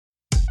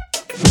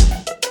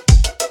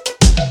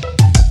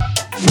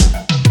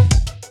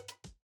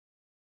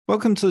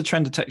Welcome to the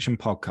Trend Detection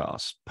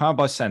Podcast, powered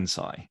by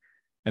Senseye,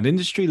 an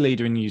industry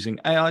leader in using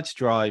AI to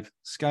drive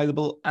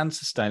scalable and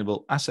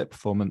sustainable asset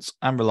performance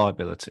and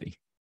reliability.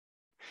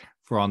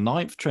 For our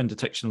 9th Trend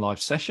Detection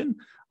Live session,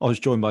 I was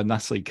joined by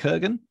Natalie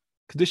Kurgan,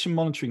 Condition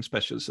Monitoring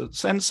Specialist at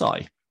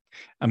Senseye,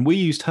 and we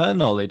used her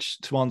knowledge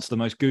to answer the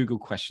most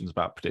Googled questions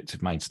about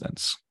predictive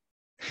maintenance.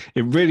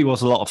 It really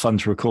was a lot of fun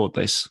to record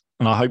this,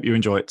 and I hope you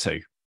enjoy it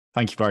too.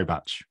 Thank you very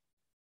much.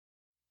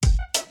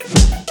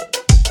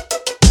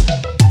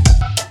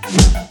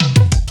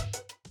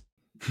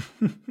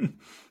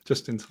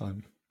 Just in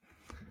time.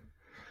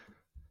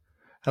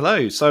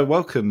 Hello, so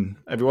welcome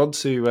everyone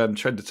to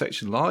Trend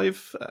Detection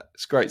Live.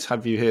 It's great to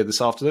have you here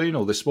this afternoon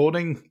or this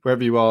morning,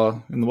 wherever you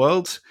are in the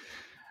world.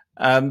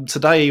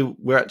 Today,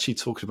 we're actually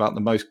talking about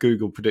the most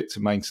Googled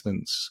predictive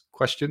maintenance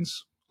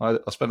questions. I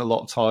spent a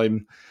lot of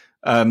time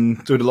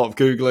doing a lot of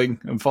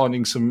Googling and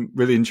finding some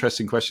really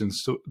interesting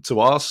questions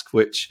to ask,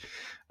 which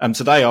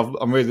today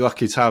I'm really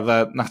lucky to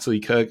have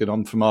Natalie Kurgan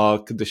on from our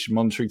condition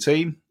monitoring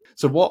team.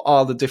 So what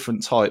are the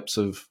different types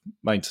of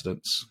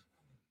maintenance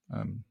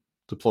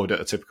deployed at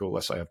a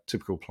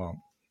typical plant?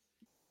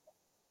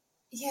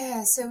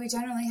 Yeah, so we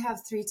generally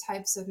have 3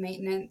 types of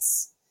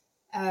maintenance.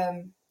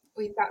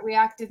 We've got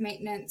reactive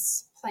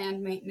maintenance,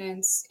 planned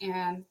maintenance,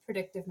 and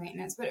predictive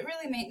maintenance. But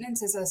really,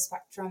 maintenance is a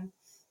spectrum.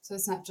 So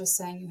it's not just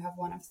saying you have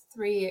one of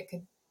 3. It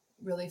could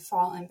really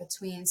fall in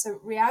between. So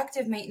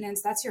reactive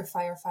maintenance, that's your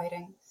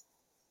firefighting.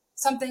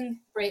 Something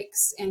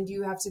breaks and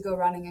you have to go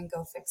running and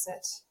go fix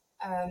it.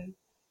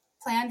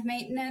 Planned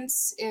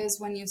maintenance is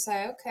when you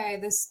say, okay,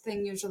 this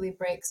thing usually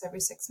breaks every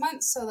 6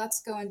 months, so let's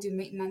go and do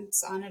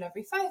maintenance on it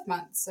every 5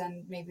 months,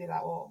 and maybe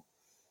that will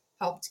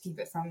help to keep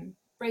it from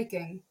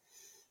breaking.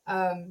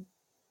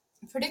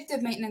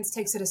 Predictive maintenance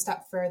takes it a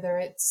step further.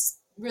 It's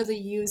really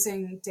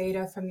using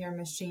data from your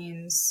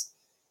machines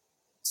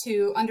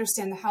to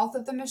understand the health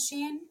of the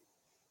machine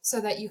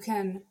so that you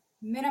can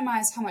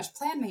minimize how much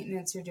planned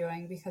maintenance you're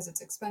doing because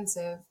it's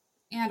expensive,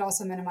 and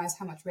also minimize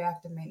how much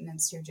reactive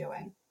maintenance you're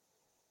doing.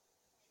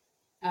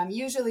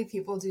 Usually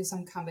people do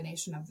some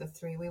combination of the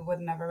 3. We would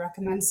never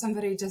recommend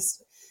somebody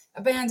just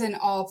abandon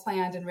all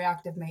planned and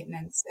reactive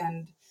maintenance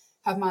and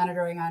have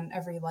monitoring on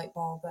every light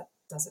bulb. That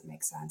doesn't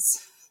make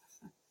sense.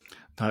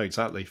 No,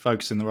 exactly.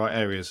 Focus in the right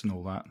areas and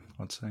all that,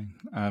 I'd say.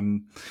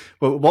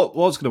 Well, what I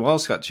was going to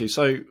ask actually,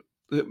 so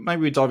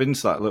maybe we dive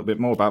into that a little bit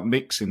more about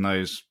mixing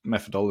those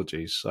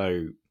methodologies.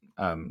 So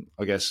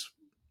I guess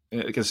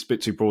it's a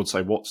bit too broad to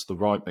say what's the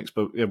right mix,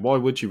 but why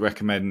would you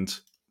recommend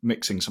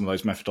mixing some of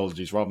those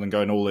methodologies rather than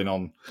going all in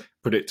on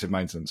predictive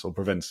maintenance or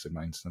preventative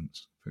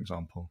maintenance, for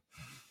example?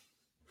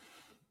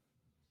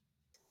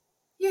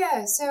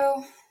 Yeah,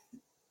 so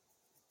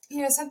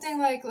something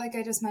like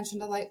I just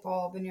mentioned, a light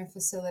bulb in your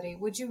facility.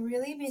 Would you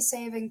really be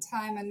saving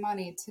time and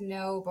money to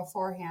know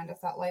beforehand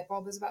if that light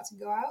bulb is about to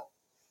go out?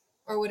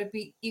 Or would it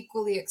be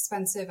equally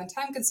expensive and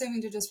time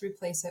consuming to just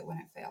replace it when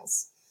it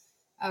fails?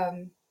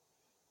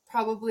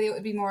 Probably it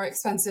would be more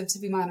expensive to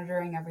be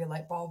monitoring every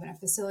light bulb in a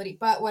facility.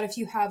 But what if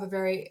you have a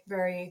very,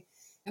 very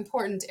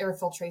important air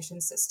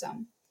filtration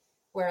system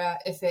where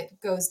if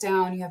it goes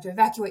down, you have to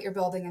evacuate your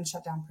building and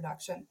shut down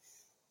production?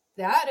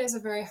 That is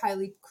a very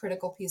highly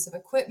critical piece of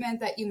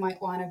equipment that you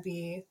might want to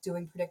be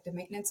doing predictive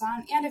maintenance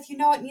on. And if you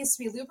know it needs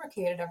to be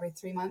lubricated every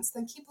 3 months,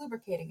 then keep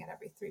lubricating it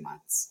every 3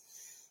 months.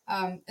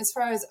 As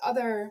far as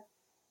other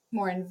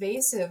more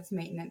invasive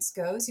maintenance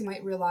goes, you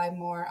might rely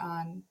more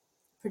on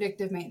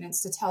predictive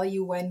maintenance to tell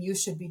you when you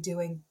should be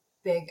doing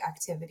big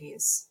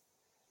activities.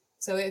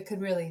 So it could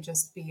really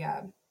just be,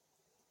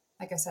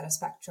 like I said, a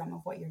spectrum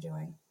of what you're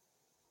doing.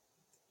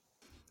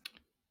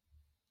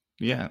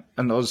 Yeah,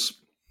 and I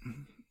was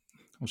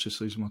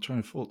just losing my train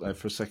of thought there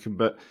for a second.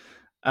 But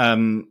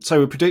so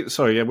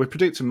with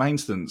predictive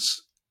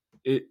maintenance,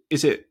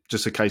 is it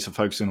just a case of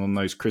focusing on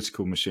those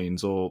critical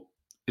machines, or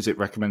is it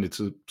recommended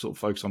to sort of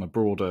focus on a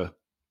broader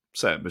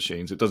set of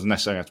machines? It doesn't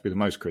necessarily have to be the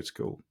most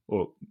critical,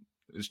 or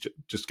it's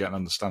just get an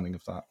understanding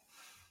of that.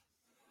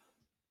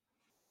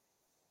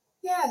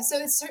 Yeah, so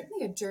it's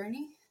certainly a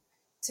journey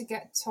to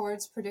get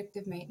towards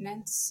predictive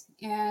maintenance.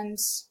 And,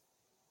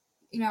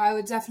 I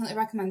would definitely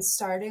recommend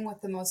starting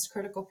with the most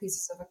critical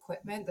pieces of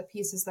equipment, the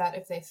pieces that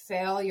if they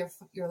fail,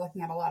 you're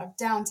looking at a lot of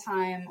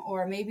downtime,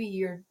 or maybe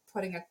you're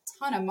putting a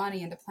ton of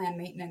money into planned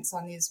maintenance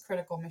on these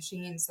critical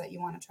machines that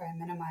you want to try and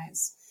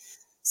minimize.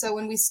 So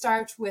when we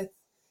start with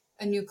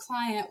a new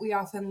client, we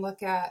often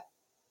look at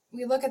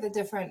the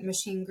different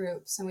machine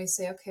groups and we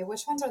say, okay,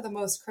 which ones are the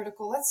most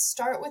critical? Let's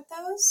start with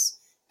those,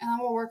 and then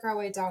we'll work our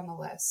way down the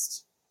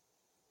list.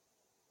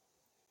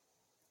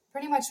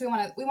 Pretty much we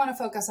want to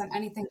focus on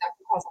anything that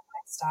can cause a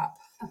hard stop.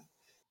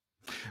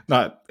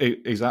 No,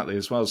 exactly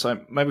as well.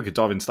 So maybe we could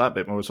dive into that a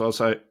bit more as well.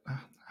 So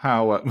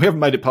how we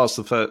haven't made it past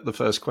the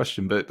first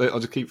question, but I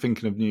just keep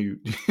thinking of new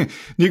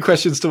new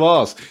questions to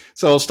ask.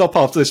 So I'll stop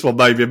after this one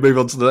maybe and move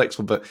on to the next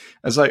one. But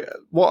as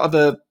what are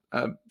the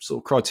sort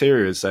of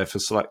criteria is there for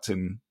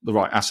selecting the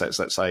right assets?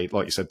 Let's say,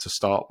 like you said, to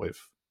start with,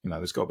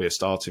 there's got to be a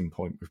starting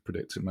point with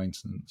predictive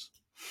maintenance.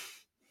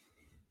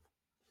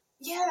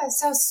 Yeah,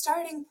 so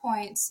starting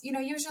points,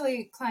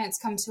 usually clients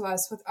come to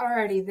us with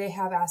already they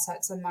have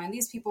assets in mind.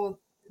 These people,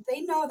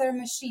 they know their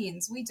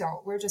machines. We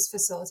don't. We're just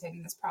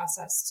facilitating this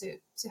process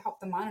to help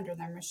them monitor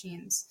their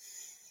machines.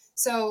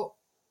 So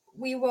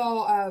we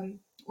will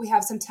we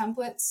have some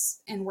templates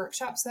and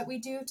workshops that we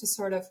do to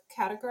sort of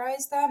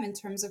categorize them in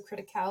terms of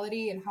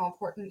criticality and how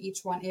important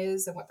each one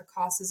is and what the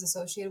cost is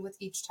associated with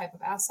each type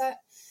of asset.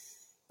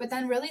 But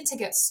then really to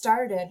get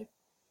started,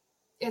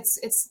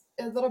 it's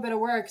a little bit of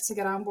work to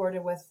get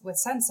onboarded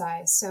with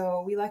Senseye.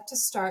 So we like to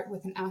start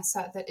with an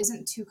asset that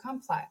isn't too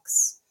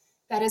complex,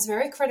 that is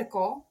very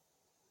critical,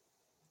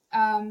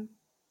 um,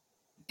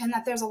 and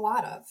that there's a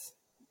lot of.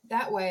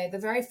 That way, the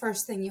very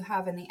first thing you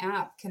have in the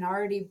app can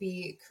already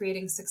be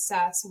creating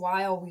success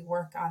while we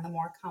work on the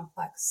more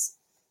complex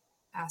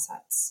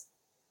assets.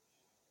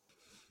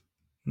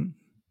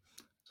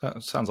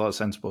 That sounds like a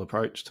sensible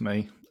approach to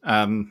me.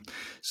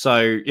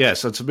 So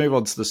to move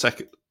on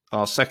to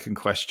our second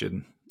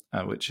question,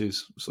 which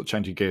is sort of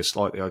changing gears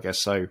slightly, I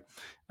guess. So,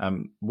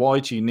 why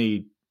do you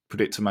need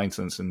predictive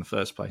maintenance in the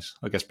first place?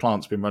 I guess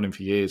Plant's been running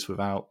for years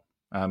without.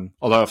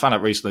 Although I found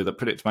out recently that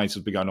predictive maintenance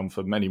has been going on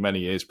for many, many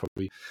years,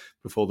 probably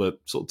before the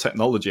sort of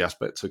technology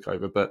aspect took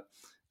over. But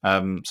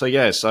why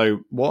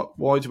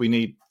do we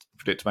need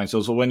predictive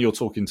maintenance? Or when you're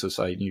talking to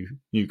say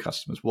new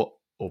customers,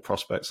 or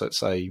prospects, let's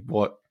say,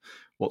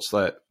 what's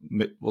their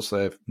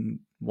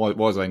why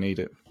do they need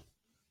it?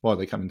 Why are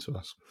they coming to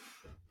us?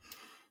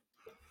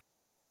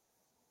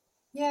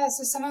 Yeah,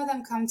 so some of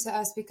them come to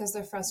us because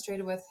they're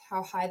frustrated with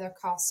how high their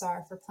costs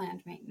are for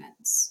planned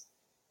maintenance.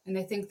 And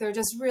they think they're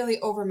just really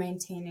over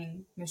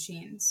maintaining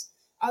machines.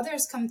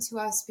 Others come to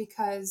us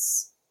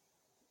because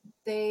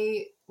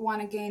they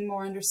want to gain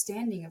more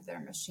understanding of their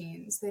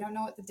machines. They don't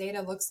know what the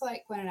data looks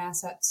like when an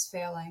asset's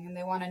failing, and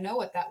they want to know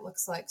what that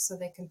looks like so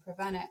they can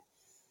prevent it.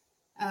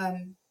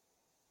 Um,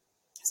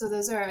 so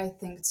those are, I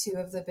think, two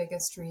of the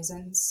biggest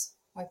reasons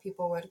why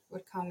people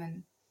would come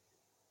and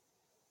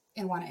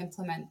want to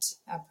implement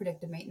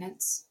predictive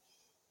maintenance.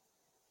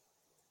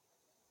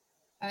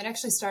 It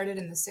actually started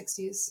in the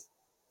 60s,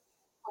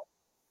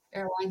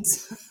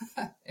 airlines,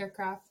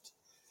 aircraft.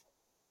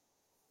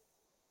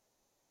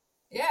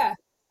 Yeah,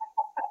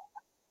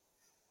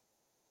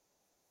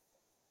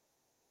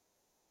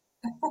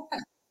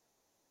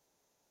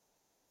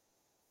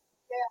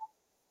 yeah.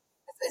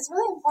 It's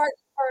really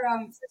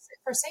important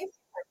for safety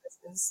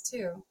purposes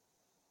too,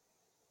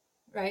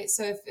 right?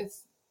 So if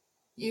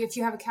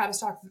you have a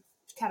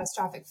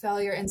catastrophic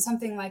failure in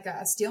something like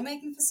a steel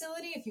making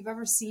facility, if you've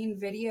ever seen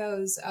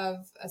videos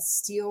of a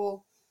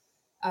steel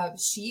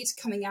sheet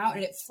coming out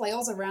and it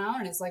flails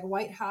around and it's like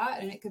white hot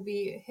and it could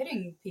be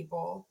hitting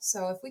people.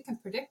 So if we can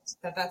predict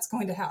that that's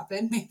going to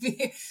happen,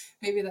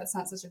 maybe that's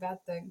not such a bad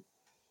thing.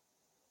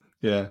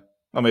 Yeah,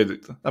 I mean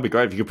that'd be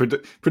great if you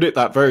could predict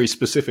that very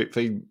specific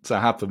thing to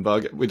happen.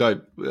 But we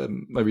don't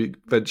maybe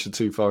venture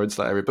too far into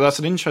that area. But that's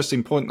an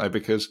interesting point though,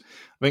 because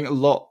I think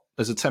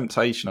there's a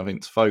temptation, I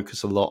think, to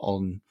focus a lot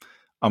on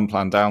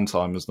unplanned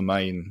downtime as the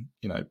main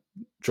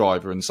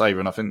driver and saver.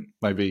 And I think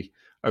maybe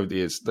over the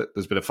years that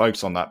there's been a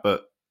focus on that.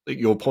 But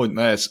your point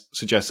there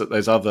suggests that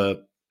there's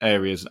other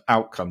areas,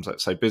 outcomes,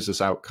 let's say business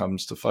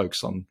outcomes, to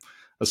focus on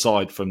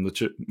aside from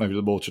maybe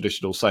the more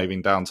traditional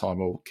saving downtime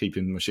or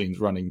keeping machines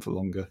running for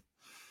longer.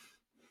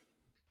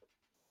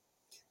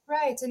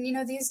 Right.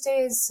 And these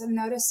days I'm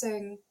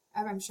noticing,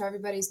 I'm sure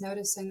everybody's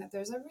noticing that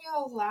there's a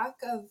real lack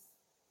of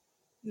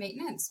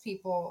maintenance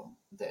people.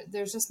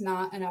 There's just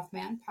not enough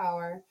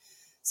manpower.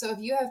 So if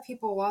you have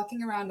people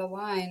walking around a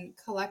line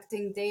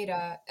collecting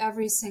data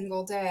every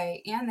single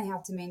day and they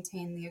have to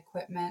maintain the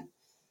equipment,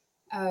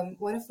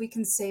 what if we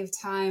can save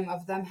time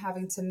of them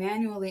having to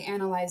manually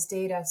analyze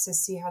data to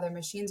see how their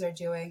machines are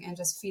doing and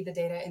just feed the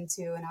data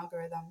into an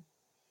algorithm?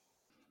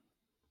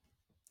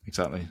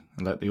 Exactly,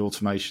 and let the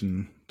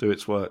automation do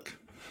its work.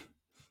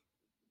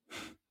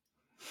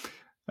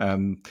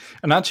 And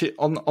actually,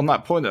 on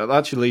that point, that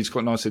actually leads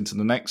quite nicely into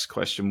the next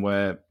question,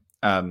 where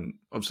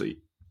obviously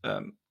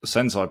the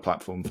Senseye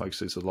platform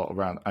focuses a lot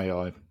around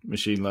AI,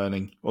 machine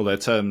learning, all their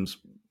terms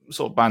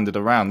sort of banded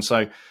around.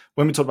 So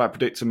when we talk about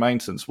predictive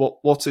maintenance,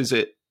 what is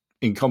it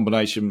in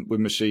combination with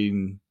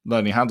machine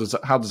learning? How does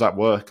that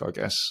work? I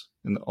guess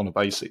on a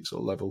basic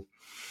sort of level.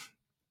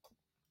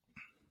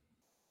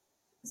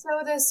 So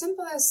the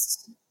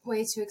simplest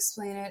way to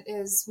explain it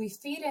is we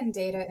feed in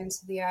data into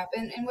the app.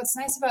 And what's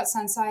nice about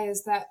Sensei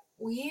is that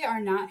we are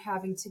not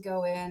having to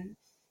go in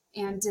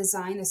and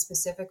design a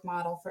specific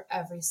model for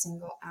every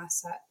single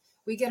asset.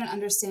 We get an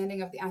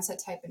understanding of the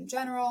asset type in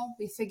general.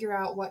 We figure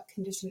out what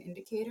condition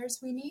indicators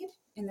we need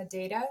in the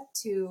data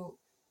to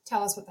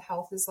tell us what the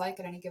health is like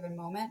at any given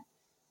moment.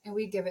 And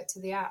we give it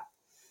to the app.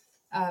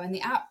 And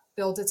the app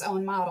builds its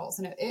own models,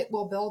 and it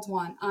will build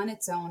one on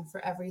its own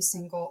for every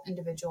single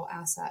individual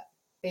asset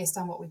based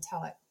on what we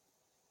tell it.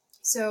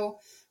 So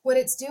what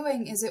it's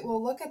doing is it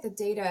will look at the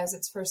data as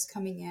it's first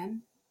coming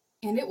in,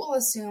 and it will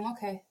assume,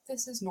 okay,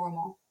 this is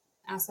normal.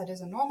 Asset is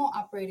in normal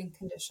operating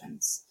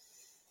conditions.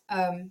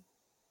 Um,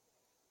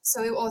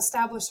 So it will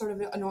establish sort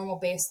of a normal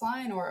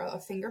baseline or a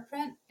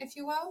fingerprint, if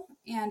you will.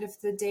 And if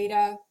the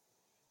data,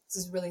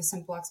 this is a really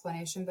simple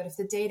explanation, but if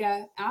the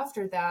data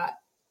after that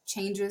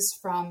changes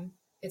from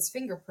its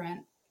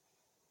fingerprint,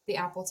 the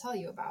app will tell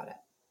you about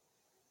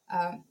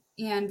it.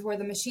 And where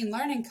the machine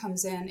learning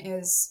comes in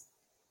is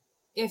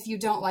if you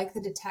don't like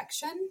the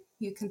detection,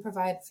 you can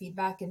provide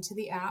feedback into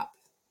the app,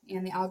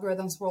 and the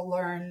algorithms will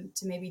learn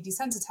to maybe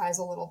desensitize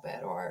a little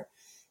bit or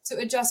to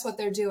adjust what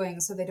they're doing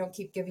so they don't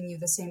keep giving you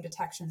the same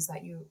detections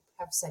that you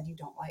have said you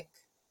don't like.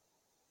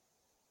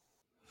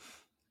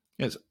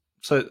 Yes.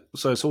 So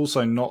it's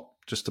also not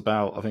just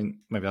about, I think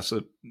maybe that's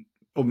a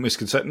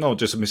misconception, not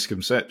just a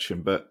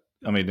misconception, but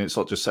I mean, it's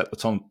not just set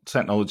the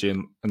technology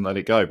and let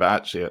it go, but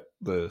actually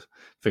the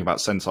thing about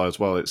Senseye as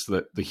well, it's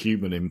that the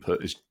human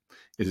input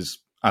is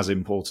as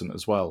important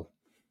as well,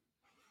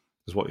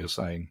 is what you're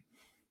saying.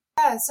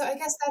 Yeah, so I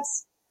guess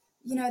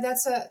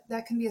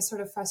that can be a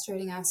sort of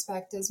frustrating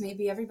aspect, is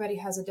maybe everybody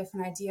has a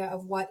different idea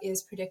of what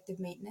is predictive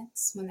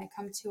maintenance when they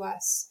come to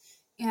us.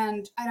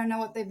 And I don't know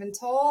what they've been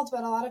told,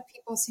 but a lot of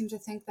people seem to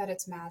think that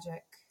it's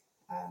magic,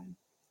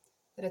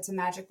 that it's a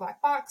magic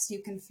black box.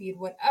 You can feed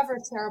whatever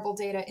terrible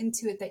data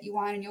into it that you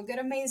want, and you'll get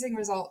amazing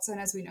results. And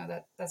as we know,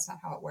 that's not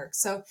how it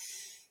works. So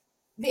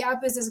the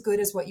app is as good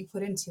as what you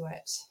put into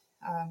it.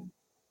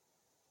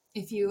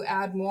 If you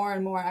add more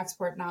and more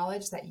expert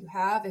knowledge that you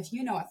have, if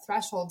you know a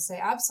threshold, say,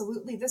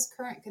 absolutely, this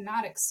current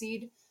cannot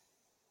exceed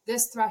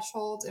this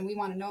threshold, and we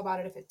want to know about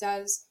it if it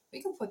does,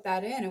 we can put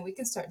that in and we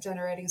can start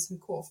generating some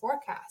cool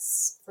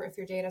forecasts for if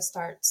your data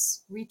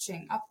starts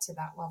reaching up to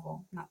that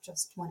level, not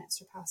just when it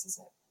surpasses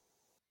it.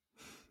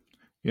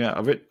 Yeah,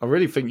 I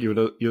really think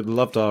you'd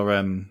loved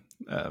our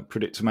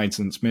predictive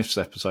maintenance myths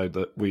episode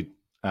that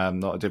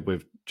I did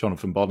with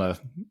Jonathan Bonner,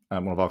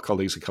 one of our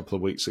colleagues, a couple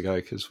of weeks ago,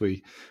 because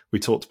we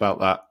talked about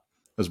that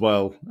as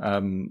well,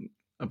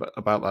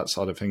 about that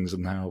side of things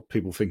and how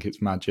people think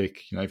it's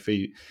magic.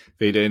 Feed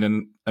in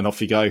and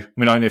off you go. I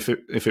mean, only if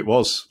it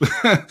was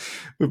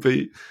would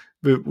be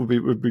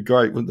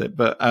great, wouldn't it?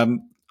 But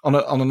on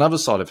another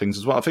side of things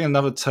as well, I think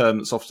another term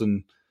that's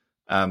often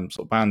sort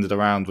of banded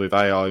around with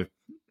AI,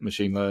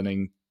 machine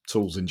learning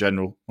tools in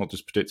general, not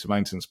just predictive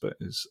maintenance, but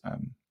is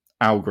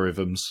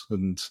algorithms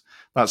and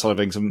that side of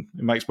things. And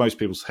it makes most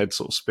people's heads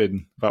sort of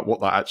spin about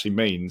what that actually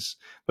means.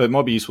 But it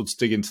might be useful to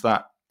dig into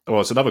that. Well,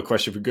 it's another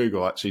question for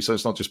Google, actually. So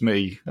it's not just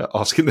me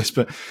asking this,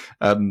 but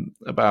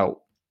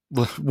about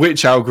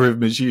which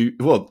algorithm is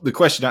used. Well, the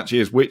question actually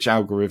is which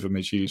algorithm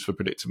is used for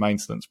predictive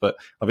maintenance. But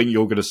I think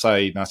you're going to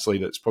say, Natalie,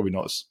 that it's probably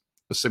not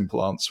a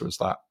simple answer as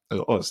that.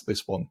 Oh, it's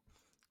this one.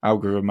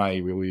 Algorithm A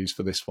we'll use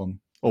for this one.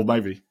 Or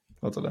maybe,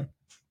 I don't know.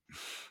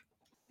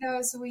 No,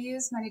 so we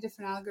use many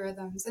different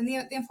algorithms. And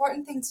the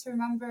important thing to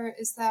remember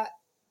is that,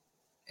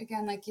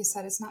 again, like you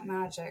said, it's not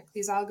magic.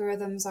 These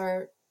algorithms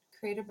are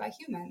created by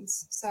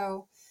humans.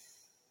 So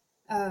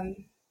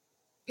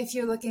if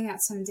you're looking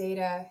at some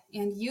data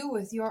and you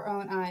with your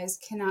own eyes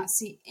cannot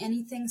see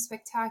anything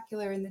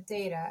spectacular in the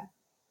data,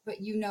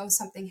 but you know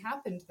something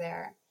happened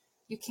there,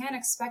 you can't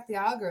expect the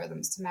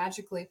algorithms to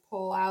magically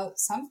pull out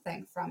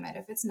something from it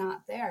if it's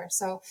not there.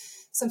 So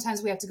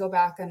sometimes we have to go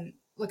back and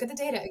look at the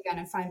data again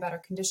and find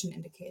better condition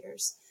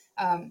indicators.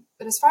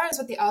 But as far as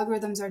what the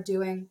algorithms are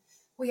doing,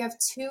 we have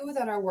two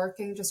that are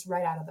working just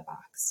right out of the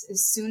box.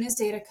 As soon as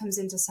data comes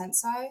into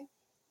Senseye,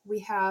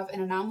 we have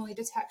an anomaly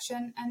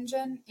detection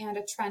engine and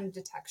a trend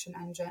detection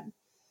engine.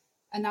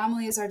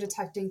 Anomalies are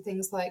detecting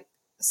things like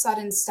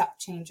sudden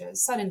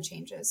changes,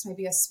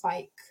 maybe a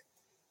spike.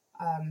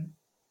 And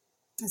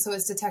so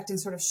it's detecting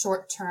sort of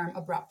short-term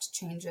abrupt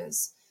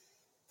changes.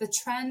 The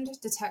trend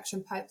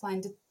detection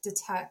pipeline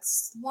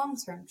detects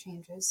long-term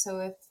changes.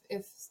 So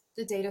if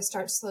the data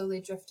starts slowly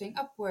drifting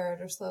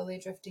upward or slowly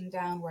drifting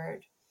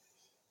downward,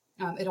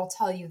 it'll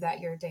tell you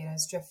that your data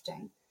is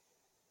drifting.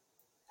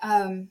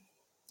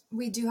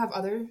 We do have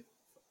other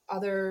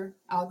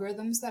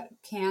algorithms that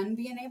can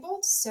be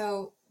enabled.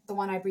 So the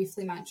one I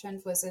briefly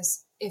mentioned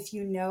was if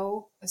you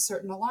know a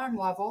certain alarm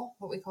level,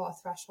 what we call a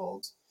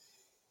threshold,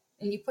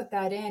 and you put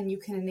that in, you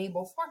can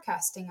enable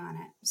forecasting on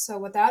it. So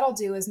what that'll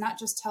do is not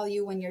just tell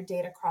you when your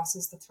data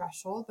crosses the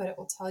threshold, but it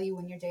will tell you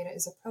when your data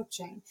is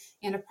approaching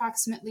and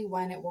approximately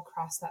when it will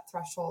cross that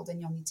threshold and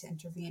you'll need to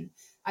intervene.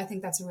 I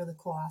think that's a really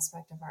cool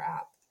aspect of our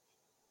app.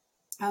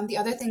 The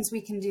other things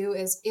we can do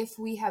is if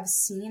we have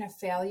seen a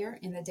failure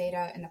in the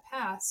data in the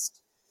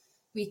past,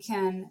 we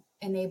can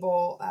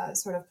enable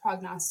sort of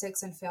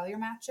prognostics and failure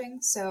matching.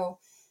 So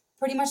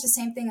pretty much the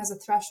same thing as a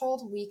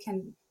threshold. We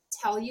can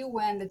tell you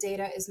when the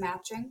data is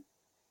matching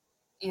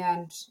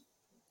and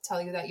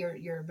tell you that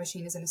your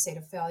machine is in a state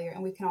of failure.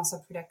 And we can also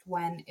predict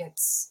when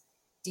it's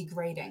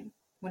degrading,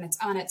 when it's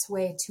on its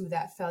way to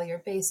that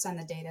failure based on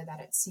the data that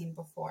it's seen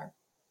before.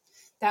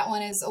 That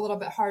one is a little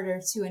bit harder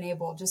to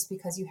enable just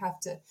because you have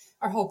to,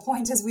 our whole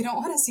point is we don't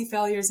want to see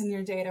failures in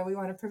your data. We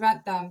want to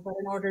prevent them. But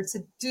in order to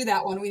do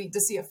that one, we need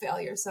to see a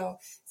failure. So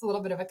it's a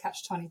little bit of a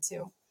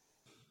catch-22.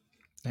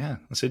 Yeah,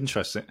 that's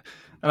interesting.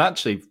 And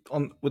actually,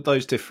 with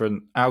those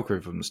different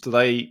algorithms, do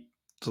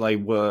they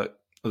work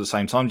at the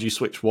same time? Do you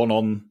switch one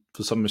on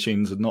for some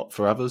machines and not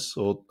for others,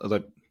 or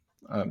are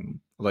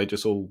they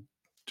just all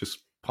just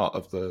part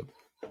of the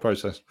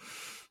process?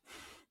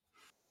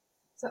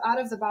 So out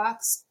of the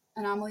box,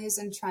 anomalies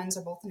and trends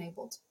are both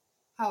enabled.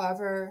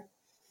 However,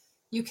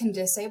 you can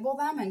disable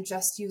them and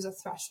just use a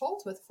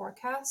threshold with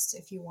forecast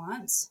if you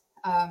want.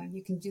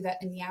 You can do that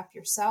in the app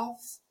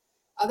yourself.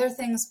 Other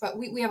things, but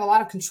we have a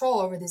lot of control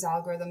over these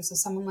algorithms. So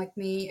someone like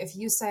me, if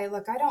you say,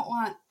 look, I don't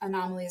want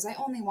anomalies, I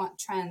only want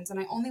trends, and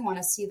I only want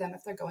to see them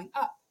if they're going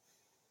up,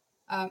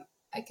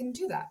 I can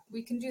do that.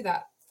 We can do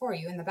that for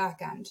you in the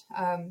back end.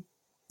 And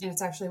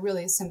it's actually a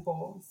really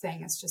simple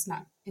thing. It's just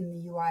not in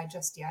the UI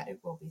just yet. It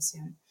will be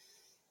soon.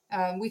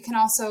 We can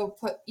also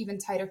put even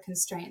tighter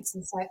constraints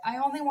and say, I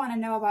only want to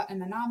know about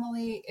an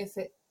anomaly if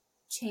it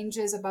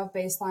changes above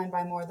baseline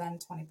by more than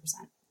 20%.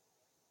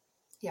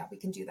 Yeah, we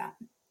can do that.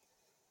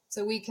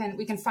 So we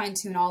can fine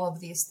tune all of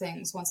these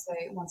things once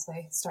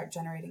they start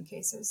generating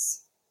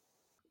cases.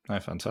 Oh,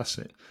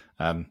 fantastic.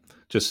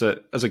 Just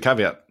as a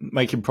caveat,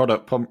 making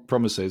product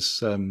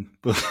promises. I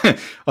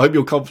hope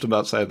you're confident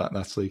about saying that,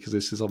 Natalie, because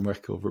this is on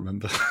record,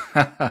 remember.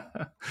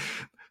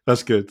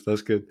 That's good.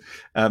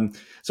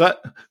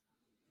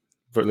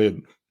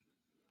 Brilliant.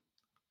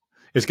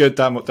 It's good.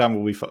 Dan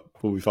will be fine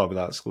with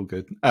that. It's all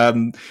good.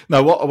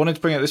 Now, what I wanted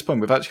to bring at this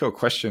point, we've actually got a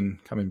question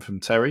coming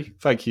from Terry.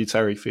 Thank you,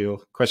 Terry, for your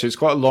question. It's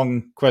quite a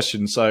long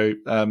question, so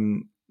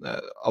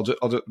I'll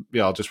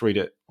just read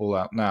it all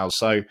out now.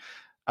 So,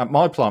 at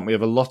my plant, we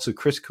have a lot of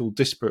critical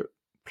disparate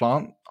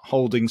plant.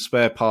 Holding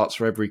spare parts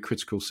for every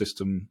critical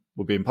system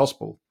would be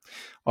impossible.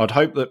 I'd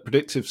hope that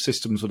predictive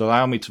systems would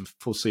allow me to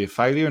foresee a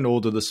failure and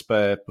order the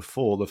spare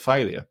before the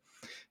failure.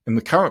 In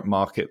the current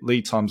market,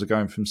 lead times are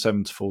going from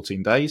 7 to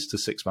 14 days to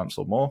 6 months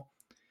or more.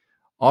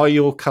 Are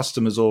your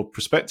customers or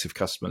prospective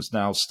customers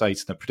now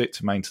stating that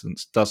predictive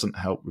maintenance doesn't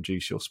help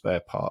reduce your spare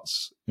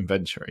parts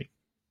inventory?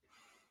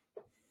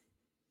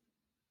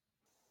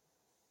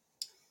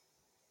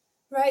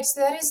 Right.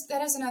 So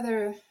that is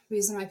another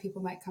reason why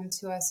people might come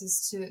to us,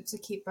 is to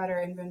keep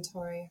better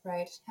inventory,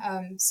 right?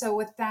 So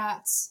with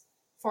that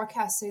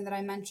forecasting that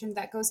I mentioned,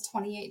 that goes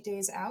 28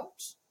 days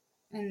out,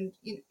 and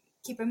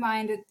keep in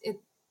mind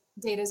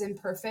data is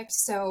imperfect.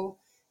 So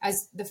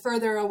as the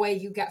further away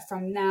you get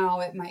from now,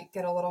 it might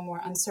get a little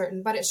more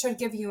uncertain, but it should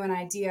give you an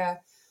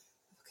idea.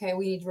 Okay,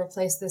 we need to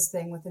replace this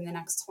thing within the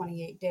next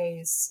 28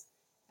 days,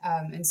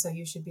 and so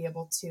you should be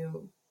able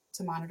to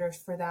monitor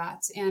for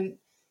that. And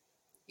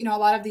a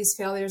lot of these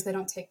failures, they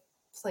don't take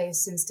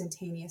place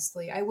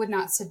instantaneously. I would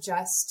not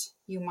suggest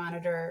you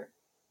monitor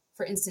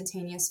for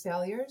instantaneous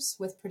failures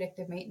with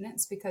predictive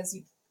maintenance, because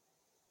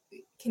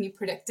can you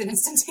predict an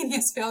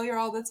instantaneous failure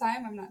all the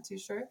time? I'm not too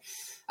sure.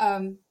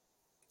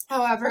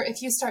 However,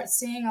 if you start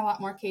seeing a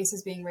lot more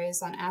cases being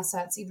raised on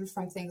assets, even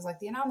from things like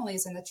the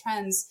anomalies and the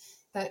trends,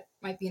 that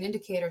might be an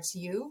indicator to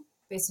you,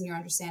 based on your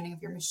understanding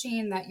of your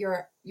machine, that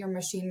your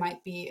machine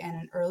might be in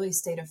an early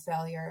state of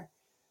failure.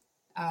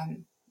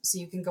 So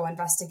you can go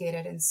investigate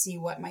it and see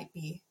what might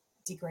be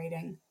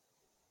degrading.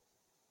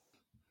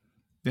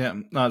 Yeah,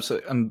 no,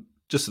 absolutely. And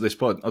just at this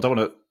point, I don't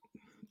want to.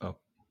 Oh.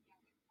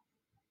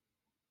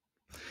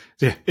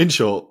 Yeah, in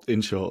short.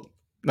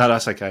 No,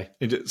 that's okay.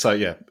 So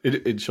yeah,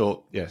 in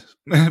short, yes,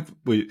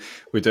 we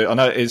do. I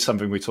know it is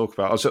something we talk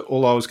about.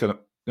 All I was going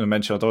to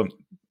mention, I don't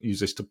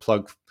use this to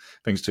plug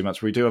things too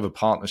much. We do have a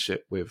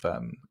partnership with a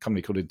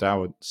company called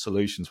Endowed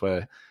Solutions,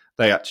 where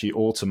they actually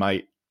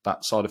automate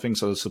that side of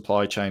things, so the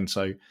supply chain.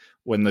 So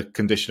when the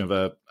condition of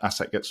a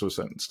asset gets to a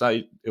certain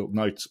state, it'll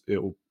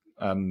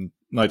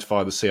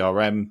notify the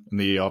CRM and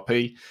the ERP,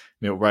 and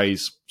it'll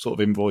raise sort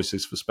of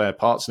invoices for spare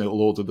parts, and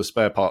it'll order the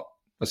spare part,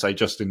 let's say,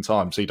 just in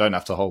time, so you don't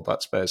have to hold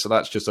that spare. So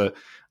that's just an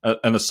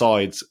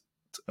aside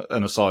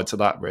to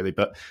that, really.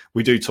 But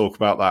we do talk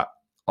about that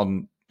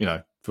on,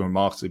 from a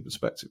marketing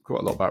perspective,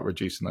 quite a lot about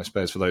reducing those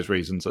spares for those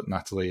reasons that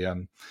Natalie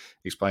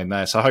explained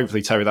there. So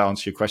hopefully, Terry, that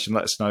answers your question.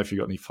 Let us know if you've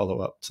got any follow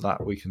up to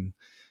that. We can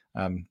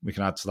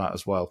add to that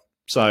as well.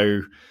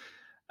 So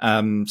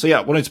yeah,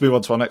 I wanted to move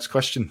on to our next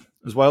question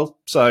as well.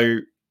 So,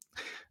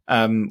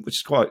 which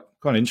is quite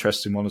an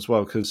interesting one as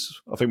well,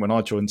 because I think when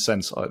I joined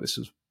Senseye, this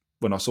is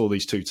when I saw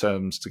these two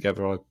terms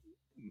together. I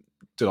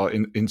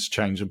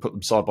interchange and put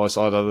them side by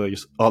side?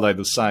 Are they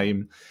the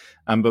same?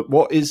 But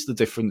what is the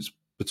difference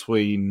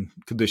between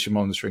condition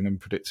monitoring and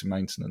predictive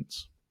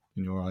maintenance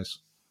in your eyes?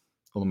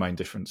 Or the main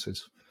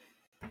differences?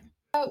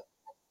 So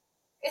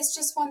it's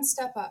just one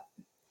step up.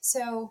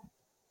 So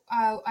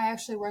I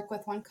actually work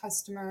with one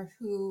customer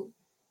who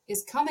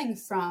is coming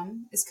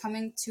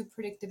to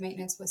predictive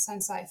maintenance with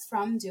Senseye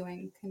from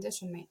doing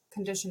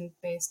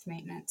condition-based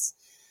maintenance,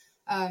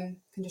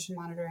 condition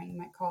monitoring, you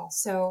might call.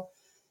 So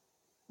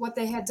what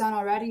they had done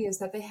already is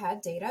that they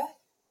had data.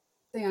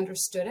 They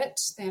understood it.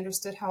 They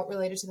understood how it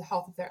related to the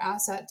health of their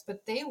assets,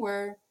 but they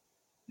were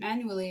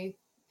manually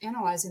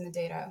analyzing the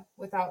data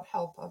without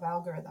help of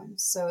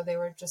algorithms. So they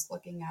were just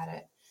looking at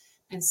it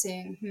and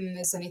seeing,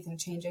 is anything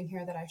changing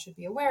here that I should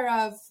be aware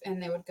of?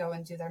 And they would go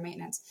and do their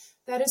maintenance.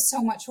 That is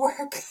so much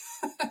work.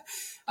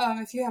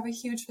 If you have a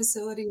huge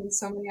facility and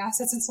so many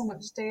assets and so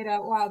much data,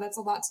 wow, that's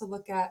a lot to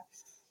look at.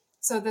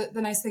 So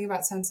the nice thing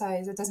about Sensei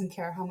is it doesn't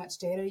care how much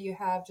data you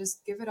have,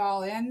 just give it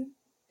all in.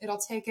 It'll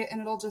take it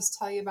and it'll just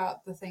tell you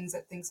about the things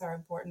it thinks are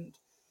important.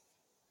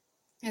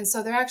 And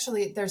so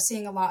they're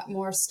seeing a lot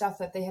more stuff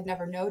that they had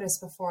never noticed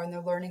before, and they're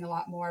learning a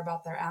lot more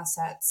about their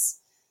assets,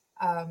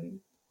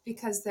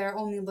 because they're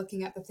only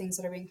looking at the things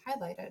that are being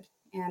highlighted.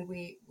 And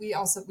we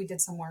did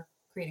some work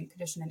creating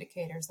condition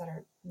indicators that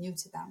are new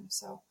to them.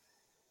 So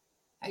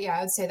yeah,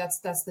 I would say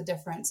that's the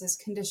difference. Is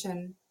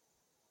condition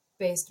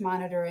based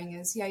monitoring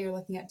is, yeah, you're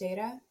looking at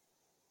data,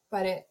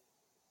 but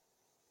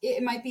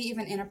it might be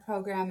even in a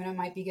program, and it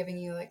might be giving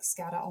you like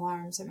SCADA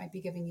alarms. It might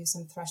be giving you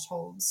some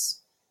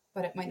thresholds,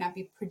 but it might not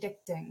be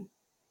predicting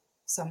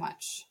so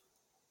much.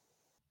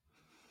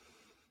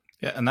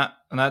 Yeah,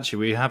 and actually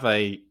we have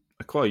a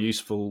quite a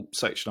useful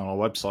section on our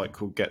website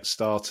called Get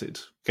Started.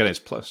 Again,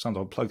 it's sounds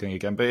like plugging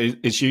again, but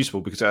it's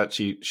useful because it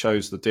actually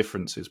shows the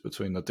differences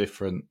between the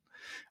different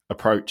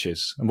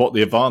approaches and what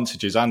the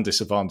advantages and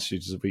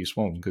disadvantages of each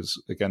one.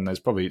 Because again, there's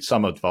probably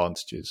some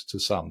advantages to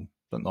some,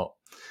 but not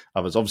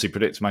others. Obviously,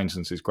 predictive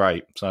maintenance is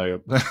great,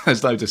 so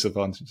there's no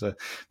disadvantage there.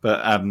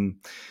 But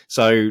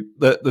so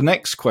the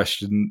next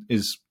question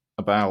is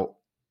about.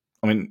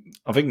 I mean,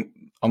 I think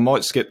I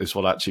might skip this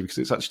one actually because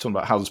it's actually talking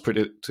about how does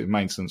predictive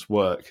maintenance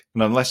work.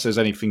 And unless there's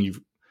anything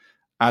you've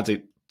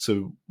added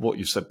to what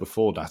you've said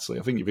before, Natalie,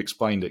 I think you've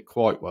explained it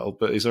quite well.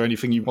 But is there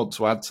anything you want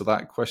to add to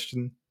that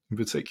question in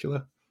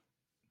particular?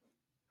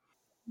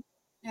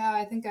 Yeah,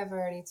 I think I've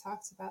already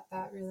talked about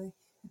that, really.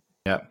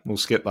 Yeah, we'll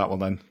skip that one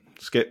then.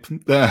 Skip.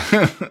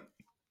 Yeah,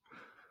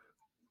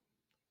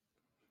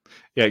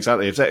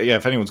 exactly.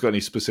 If anyone's got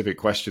any specific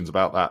questions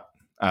about that,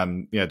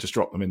 just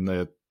drop them in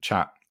the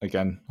chat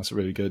again. That's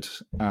really good.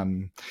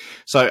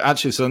 So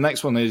the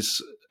next one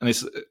is, and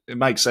it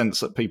makes sense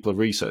that people are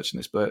researching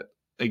this, but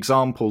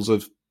examples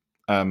of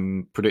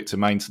predictive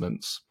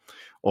maintenance,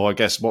 or I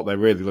guess what they're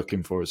really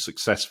looking for is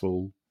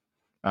successful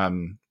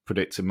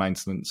predictive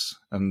maintenance.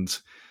 And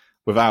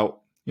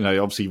without,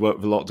 obviously you work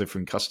with a lot of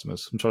different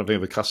customers. I'm trying to think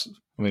of a customer.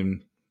 I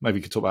mean, maybe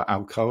you could talk about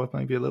Alcoa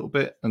maybe a little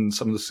bit and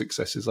some of the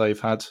successes they've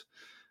had.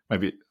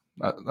 Maybe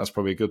that's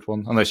probably a good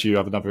one, unless you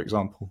have another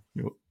example,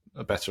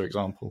 a better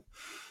example.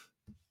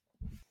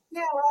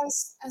 Yeah, well, I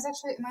was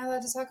actually, am I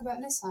allowed to talk about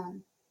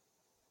Nissan?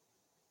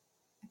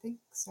 I think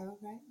so,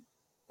 right?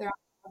 They're on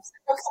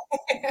the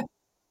website. Okay.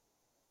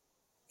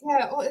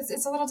 Yeah, well,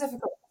 it's a little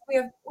difficult. We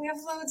have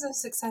loads of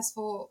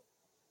successful,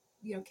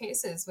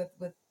 cases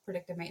with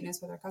predictive maintenance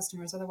with our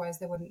customers. Otherwise,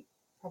 they wouldn't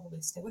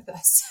probably stay with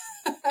us.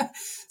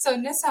 So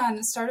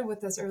Nissan started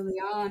with us early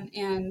on,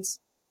 and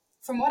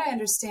from what I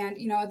understand,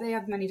 they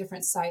have many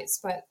different sites,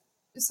 but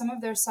some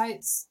of their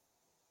sites,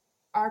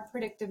 our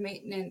predictive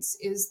maintenance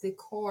is the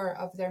core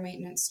of their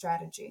maintenance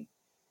strategy.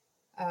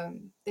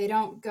 They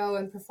don't go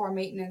and perform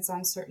maintenance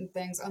on certain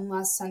things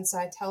unless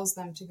Sensei tells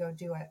them to go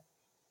do it.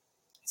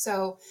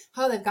 So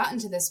how they've gotten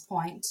to this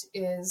point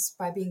is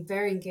by being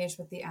very engaged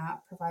with the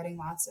app, providing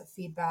lots of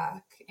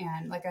feedback.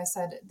 And like I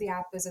said, the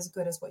app is as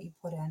good as what you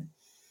put in.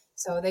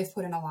 So they've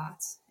put in a lot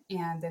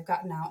and they've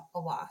gotten out a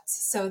lot.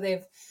 So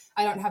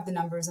I don't have the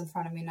numbers in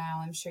front of me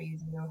now, I'm sure you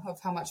do, of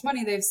how much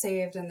money they've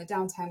saved and the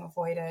downtime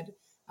avoided.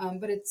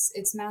 But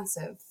it's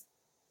massive.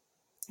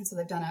 And so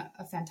they've done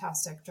a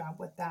fantastic job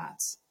with that.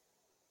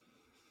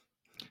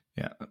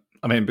 Yeah,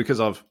 I mean, because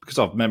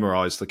I've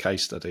memorized the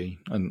case study,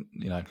 and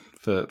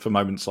for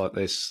moments like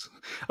this,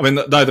 I mean,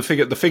 no,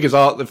 the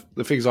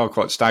figures are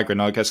quite staggering.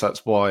 I guess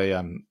that's why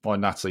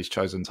Natalie's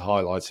chosen to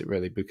highlight it,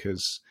 really,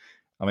 because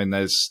I mean,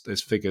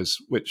 there's figures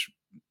which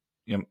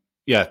so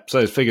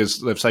there's figures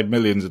they've saved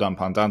millions of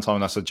unplanned downtime.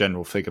 And that's a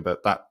general figure,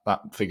 but that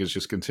figure's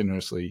just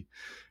continuously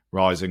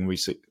rising. We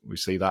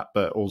see that,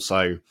 but also,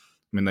 I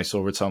mean, they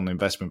saw return on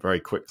investment very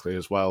quickly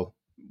as well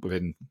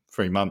within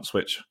 3 months,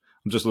 which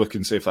I'm just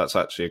looking to see if that's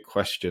actually a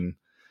question.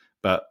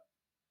 But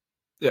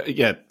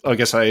yeah, I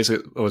guess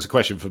it was a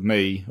question for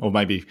me, or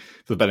maybe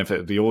for the benefit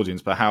of the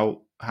audience. But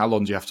how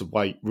long do you have to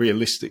wait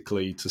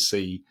realistically to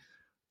see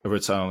a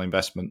return on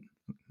investment?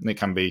 And it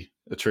can be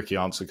a tricky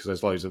answer because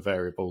there's loads of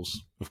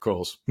variables, of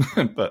course.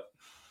 But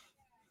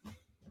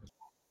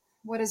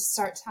what does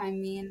start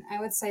time mean? I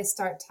would say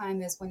start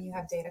time is when you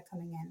have data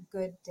coming in,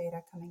 good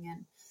data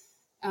coming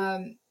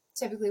in.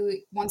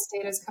 Typically, once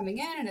data is coming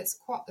in and it's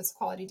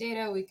quality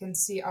data, we can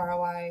see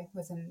ROI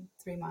within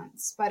 3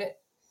 months. But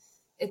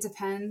it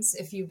depends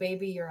if you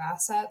baby your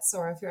assets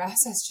or if your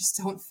assets just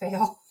don't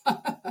fail.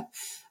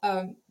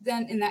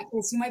 Then in that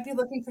case, you might be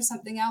looking for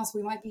something else.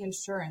 We might be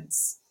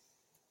insurance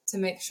to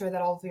make sure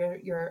that all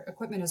of your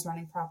equipment is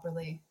running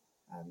properly.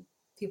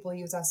 People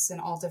use us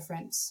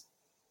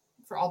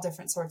for all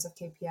different sorts of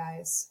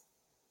KPIs.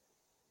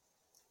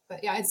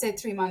 But yeah, I'd say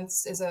 3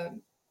 months is a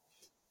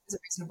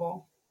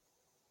reasonable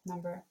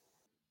number.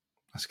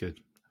 That's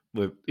good.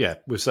 With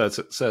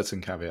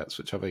certain caveats,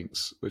 which I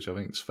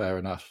think's fair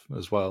enough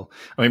as well.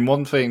 I mean,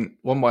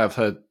 one way I've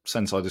heard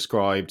Sensei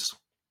described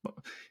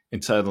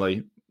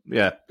internally,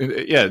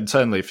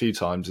 internally a few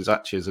times, is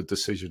actually as a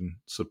decision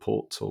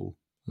support tool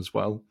as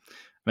well.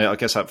 I mean, I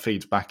guess that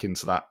feeds back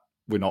into that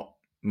we're not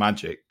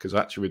magic, because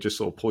actually we're just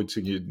sort of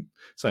pointing you,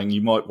 saying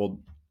you might want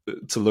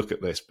to look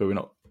at this, but we're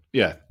not.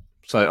 Yeah.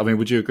 So, I mean,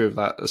 would you agree with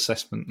that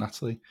assessment,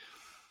 Natalie?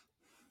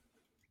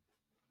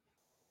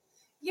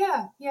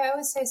 Yeah, I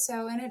would say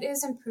so. And it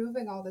is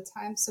improving all the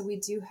time. So we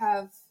do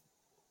have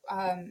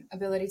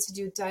ability to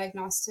do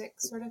diagnostic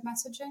sort of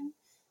messaging,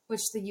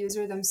 which the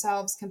user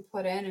themselves can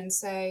put in and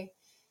say,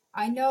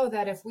 I know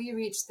that if we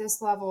reach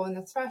this level in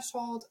the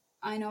threshold,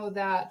 I know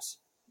that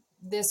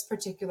this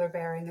particular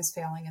bearing is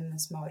failing in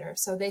this motor.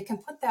 So they can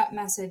put that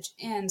message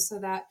in so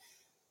that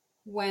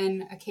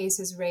when a case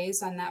is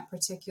raised on that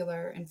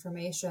particular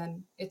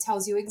information, it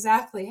tells you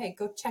exactly, hey,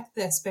 go check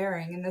this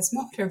bearing in this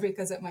motor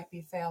because it might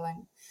be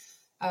failing.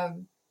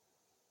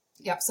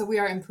 Yeah, so we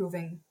are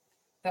improving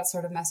that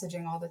sort of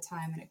messaging all the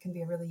time, and it can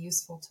be a really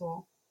useful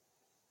tool.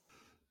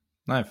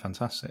 No,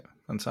 fantastic.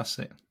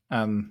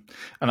 And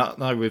I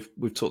know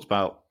we've talked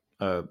about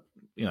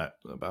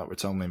about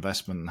return on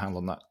investment and how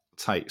long that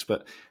takes,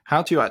 but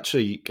how do you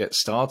actually get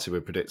started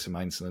with predictive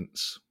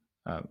maintenance?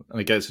 And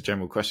again, it's a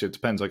general question. It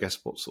depends, I guess,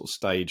 what sort of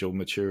stage or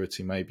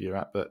maturity maybe you're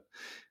at. But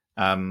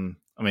I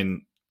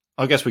mean,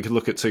 I guess we could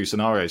look at two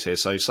scenarios here.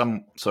 So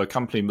a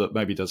company that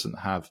maybe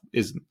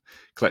isn't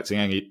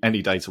collecting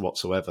any data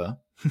whatsoever,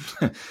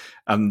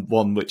 and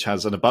one which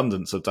has an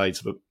abundance of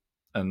data,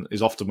 and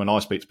is often when I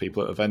speak to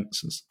people at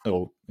events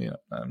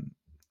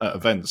at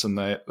events, and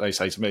they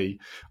say to me,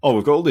 "Oh,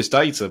 we've got all this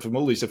data from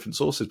all these different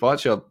sources, but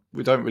actually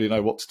we don't really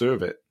know what to do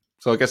with it."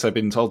 So I guess they've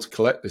been told to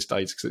collect this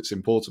data because it's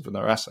important for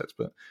their assets.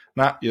 But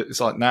now it's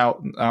like now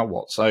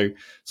what? So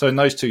in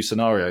those two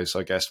scenarios,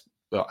 I guess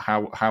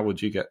how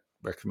would you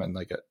recommend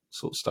they get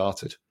sort of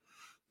started?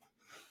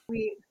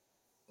 We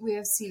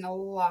have seen a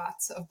lot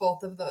of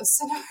both of those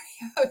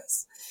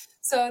scenarios.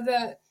 So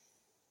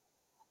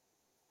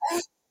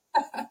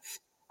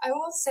I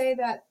will say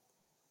that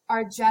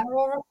our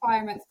general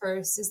requirement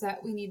first is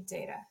that we need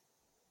data.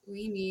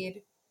 We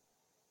need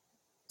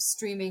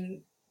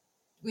streaming,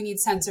 we need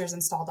sensors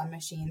installed on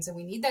machines, and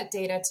we need that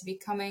data to be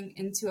coming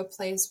into a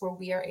place where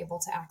we are able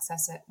to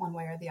access it one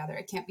way or the other.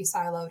 It can't be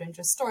siloed and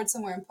just stored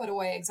somewhere and put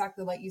away,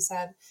 exactly like you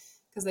said,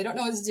 because they don't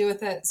know what to do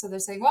with it. So they're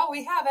saying, well,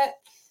 we have it.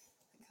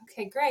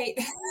 Okay, great.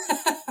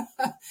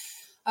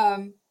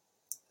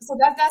 So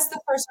that's the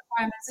first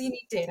requirement. So you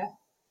need data,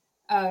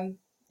 and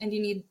we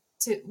need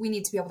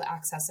to be able to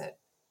access it.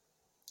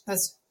 That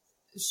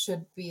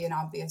should be an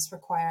obvious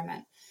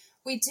requirement.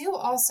 We do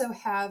also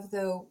have,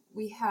 though,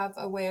 we have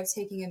a way of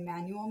taking in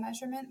manual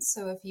measurements.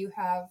 So if you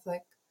have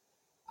like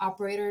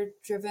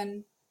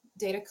operator-driven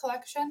data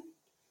collection,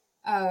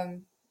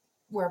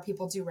 where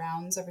people do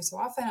rounds every so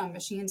often on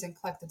machines and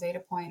collect the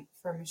data point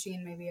for a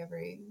machine maybe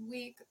every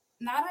week,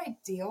 not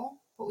ideal,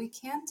 but we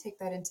can take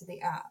that into the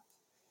app.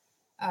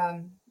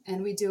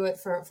 And we do it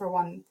for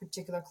one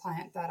particular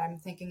client that I'm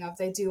thinking of.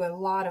 They do a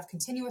lot of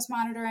continuous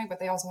monitoring, but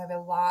they also have a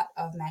lot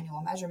of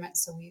manual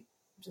measurements. So we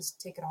just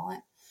take it all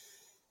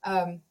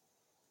in.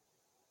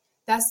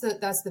 That's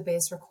the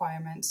base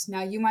requirement.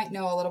 Now you might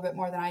know a little bit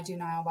more than I do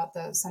now about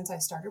the Senseye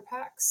starter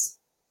packs.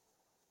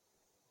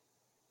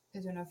 I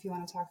don't know if you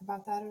want to talk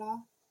about that at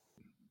all.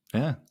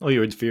 Yeah. Oh,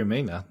 you're interviewing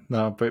me now.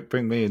 No,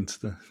 bring me into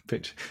the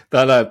picture.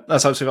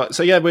 That's absolutely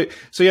right.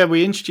 So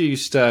we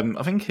introduced.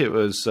 I think it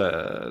was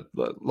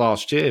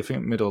last year. I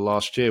think middle of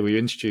last year we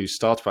introduced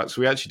starter packs.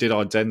 We actually did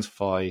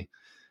identify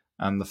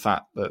the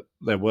fact that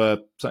there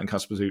were certain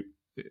customers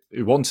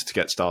who wanted to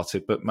get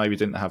started, but maybe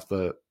didn't have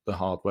the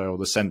hardware or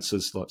the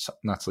sensors, like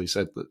Natalie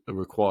said, that are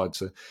required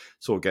to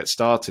sort of get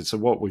started. So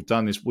what we've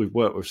done is we've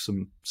worked with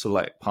some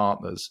select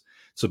partners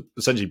to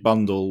essentially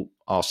bundle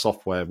our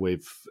software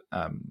with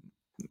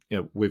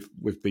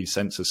these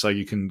sensors, so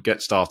you can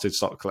get started,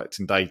 start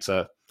collecting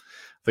data.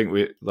 I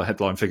think the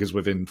headline figures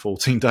within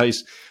 14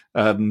 days.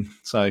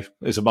 So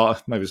it's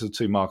maybe it's a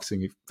too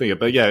marketing figure,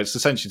 but yeah, it's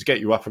essentially to get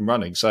you up and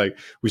running. So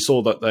we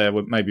saw that there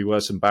were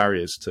some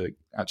barriers to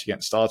actually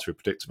getting started with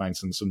predictive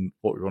maintenance, and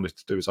what we wanted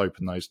to do is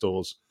open those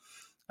doors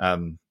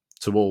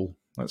to all.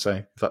 Let's say,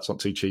 if that's not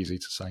too cheesy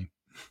to say.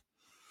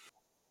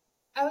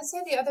 I would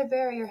say the other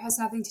barrier has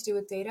nothing to do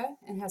with data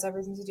and has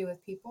everything to do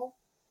with people.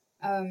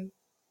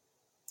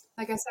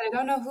 Like I said, I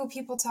don't know who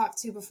people talk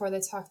to before they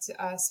talk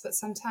to us, but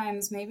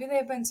sometimes maybe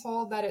they've been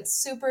told that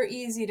it's super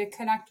easy to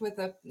connect with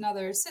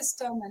another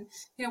system. And,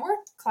 we're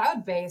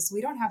cloud-based.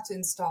 We don't have to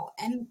install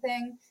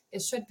anything.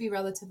 It should be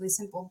relatively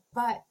simple,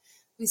 but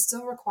we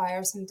still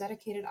require some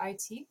dedicated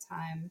IT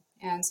time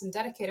and some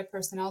dedicated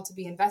personnel to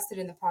be invested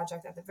in the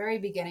project at the very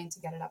beginning to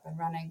get it up and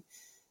running,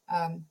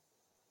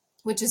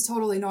 which is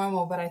totally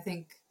normal. But I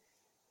think,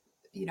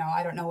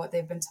 I don't know what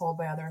they've been told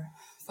by other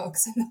folks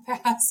in the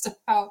past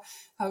of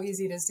how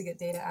easy it is to get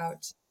data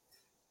out.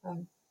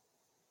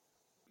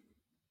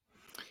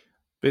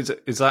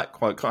 Is that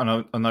quite? I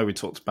know we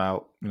talked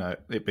about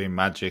it being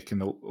magic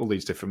and all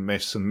these different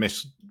myths, and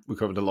myths. We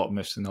covered a lot of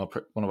myths in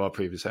one of our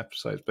previous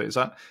episodes. But is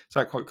that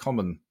quite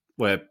common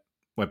where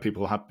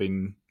people have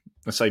been,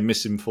 let's say,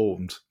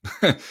 misinformed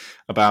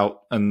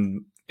about?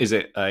 And is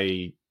it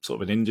a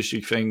sort of an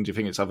industry thing? Do you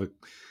think it's other?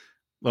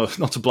 Well,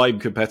 not to blame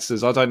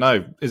competitors, I don't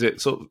know. Is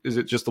it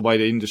just the way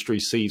the industry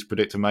sees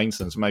predictive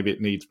maintenance? Maybe it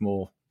needs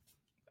more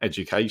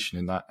education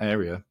in that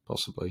area,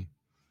 possibly.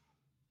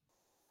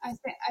 I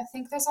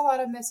think there's a lot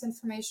of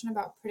misinformation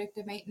about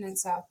predictive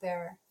maintenance out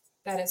there,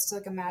 that it's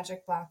like a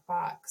magic black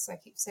box. I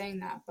keep saying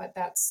that, but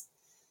that's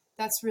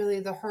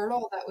really the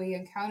hurdle that we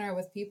encounter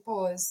with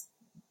people, is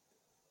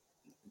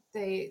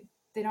they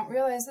they don't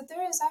realize that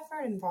there is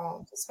effort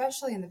involved,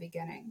 especially in the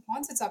beginning.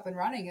 Once it's up and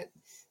running,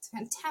 it's a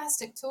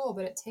fantastic tool,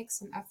 but it takes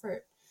some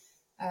effort.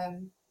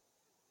 Um,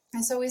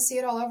 and so we see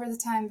it all over the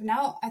time.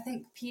 Now I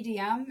think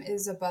PDM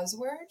is a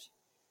buzzword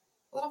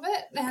a little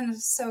bit, and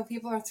so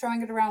people are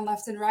throwing it around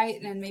left and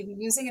right, and maybe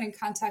using it in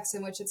contexts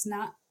in which it's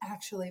not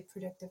actually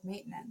predictive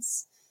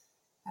maintenance.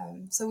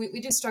 So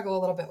we do struggle a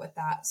little bit with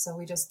that. So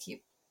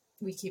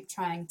we keep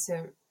trying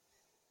to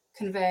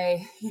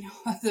convey,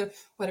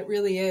 what it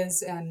really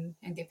is, and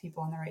get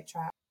people on the right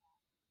track.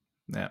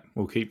 Yeah,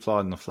 we'll keep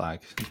flying the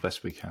flag as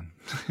best we can.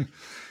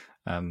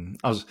 I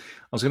was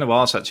going to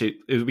ask, actually,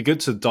 it would be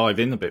good to dive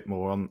in a bit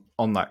more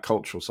on that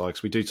cultural side,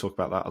 because we do talk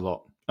about that a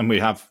lot, and we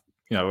have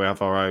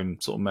our own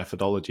sort of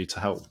methodology to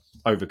help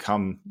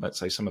overcome, let's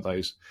say, some of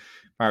those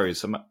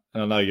barriers. And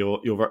I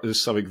know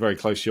there's something very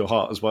close to your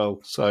heart as well.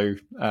 So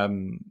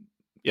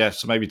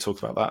so maybe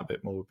talk about that a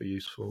bit more would be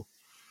useful.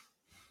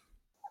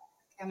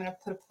 I'm going to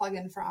put a plug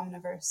in for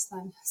Omniverse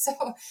then.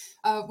 So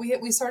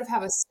we sort of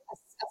have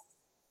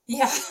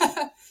yeah.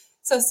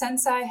 So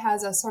Sensei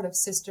has a sort of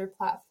sister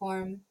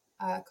platform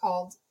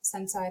called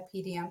Sensei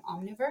PDM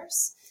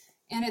Omniverse,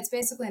 and it's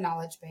basically a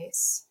knowledge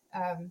base.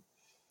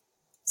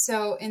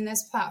 So in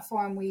this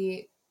platform,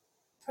 we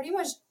pretty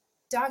much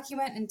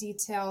document and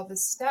detail the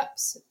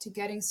steps to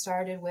getting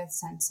started with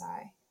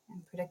Sensei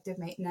and predictive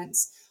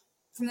maintenance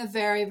from the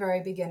very,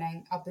 very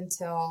beginning up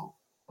until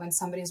when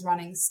somebody's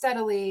running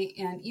steadily.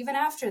 And even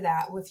after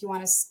that, if you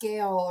want to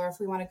scale, or if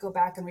we want to go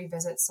back and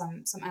revisit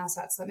some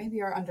assets that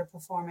maybe are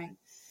underperforming.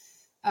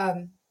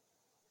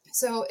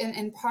 So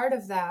in part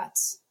of that,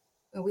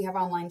 we have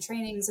online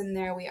trainings in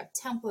there, we have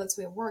templates,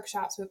 we have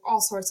workshops, we have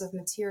all sorts of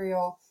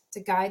material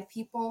to guide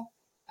people.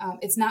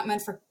 It's not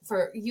meant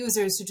for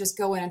users to just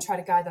go in and try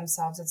to guide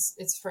themselves.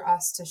 It's for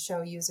us to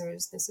show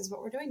users, this is what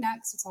we're doing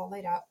next. It's all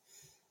laid out.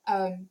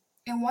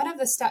 And one of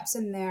the steps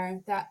in there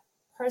that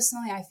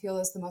personally I feel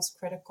is the most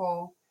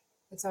critical,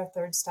 it's our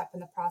third step in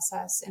the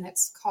process, and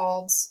it's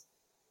called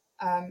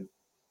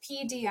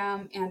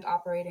PDM and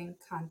operating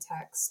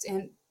context.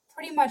 And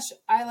pretty much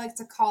I like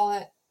to call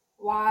it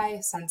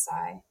why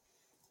Sensei.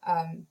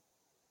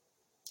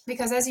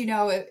 Because as you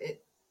know,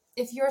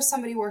 if you're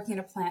somebody working in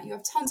a plant, you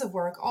have tons of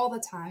work all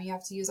the time. You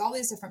have to use all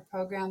these different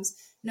programs.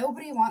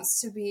 Nobody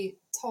wants to be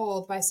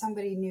told by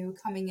somebody new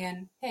coming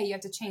in, hey, you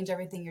have to change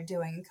everything you're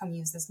doing and come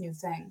use this new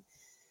thing.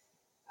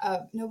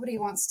 Nobody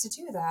wants to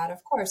do that.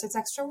 Of course, it's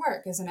extra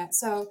work, isn't it?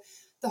 So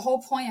the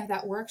whole point of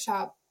that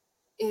workshop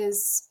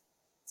is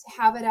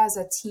to have it as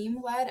a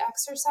team-led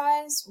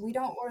exercise. We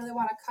don't really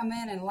want to come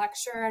in and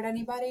lecture at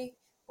anybody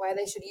why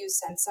they should use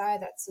Sensei.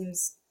 That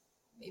seems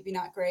maybe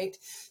not great.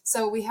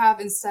 So we have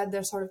instead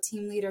their sort of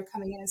team leader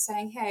coming in and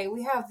saying, hey,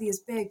 we have these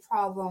big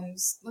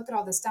problems. Look at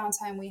all this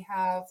downtime we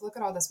have. Look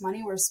at all this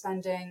money we're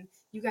spending.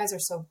 You guys are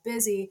so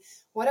busy.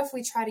 What if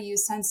we try to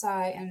use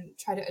Sensei and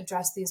try to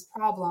address these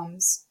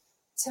problems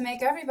to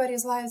make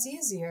everybody's lives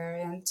easier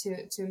and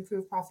to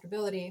improve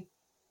profitability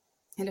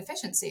and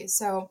efficiency?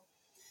 So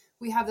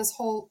we have this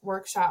whole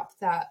workshop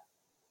that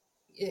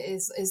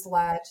is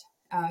led.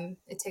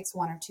 It takes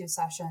 1 or 2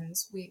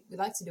 sessions. We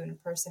like to do it in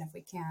person if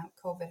we can.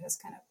 COVID has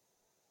kind of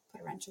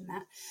put a wrench in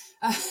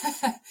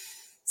that.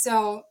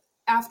 So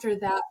after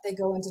that, they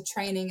go into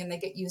training and they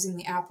get using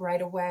the app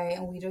right away.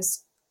 And we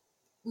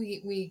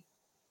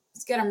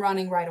get them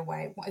running right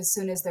away. As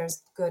soon as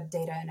there's good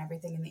data and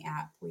everything in the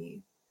app,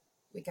 we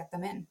get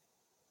them in.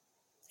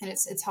 And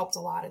it's helped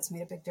a lot. It's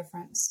made a big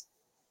difference.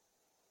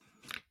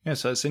 Yeah,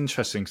 so it's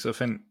interesting because I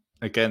think,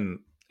 again,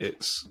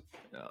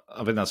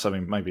 I think that's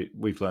something maybe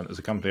we've learned as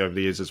a company over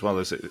the years as well.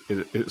 Is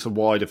it's a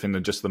wider thing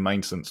than just the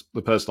maintenance,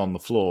 the person on the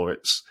floor.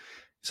 It's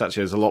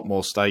actually there's a lot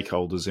more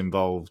stakeholders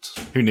involved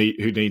who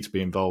need to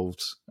be involved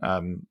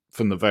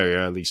from the very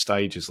early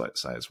stages,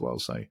 let's say, as well.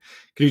 So,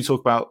 can you talk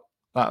about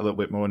that a little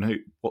bit more, and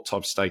what type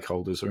of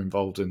stakeholders are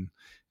involved in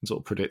sort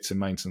of predictive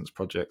maintenance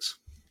projects?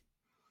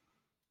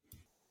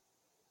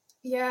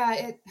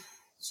 Yeah,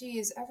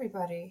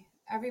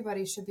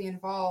 everybody should be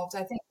involved.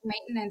 I think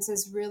maintenance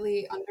is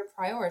really under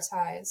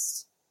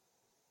prioritized.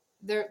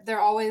 They're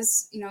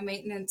always,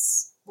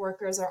 maintenance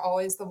workers are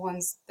always the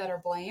ones that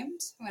are blamed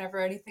whenever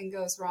anything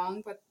goes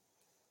wrong, but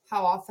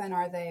how often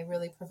are they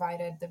really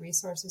provided the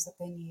resources that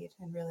they need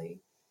and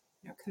really,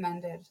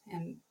 commended?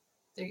 And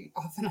they're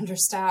often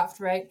understaffed,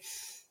 right?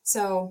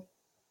 So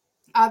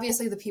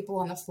obviously the people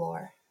on the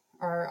floor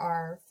are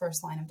our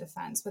first line of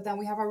defense, but then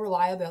we have our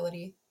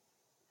reliability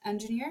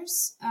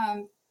engineers.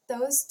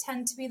 Those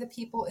tend to be the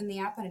people in the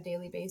app on a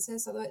daily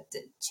basis, although it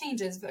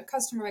changes, but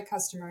customer by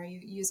customer,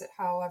 you use it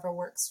however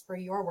works for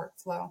your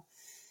workflow.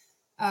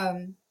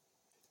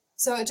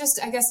 So just,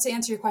 I guess, to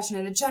answer your question,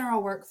 in a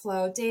general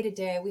workflow, day to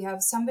day, we have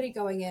somebody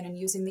going in and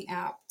using the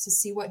app to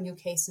see what new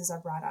cases are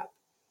brought up.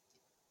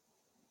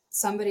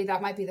 somebody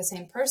that might be the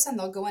same person,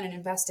 they'll go in and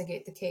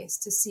investigate the case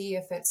to see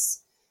if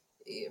it's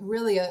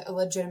really a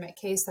legitimate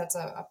case that's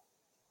a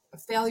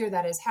failure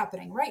that is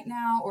happening right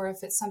now, or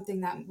if it's something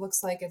that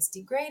looks like it's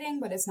degrading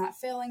but it's not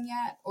failing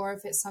yet, or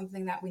if it's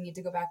something that we need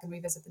to go back and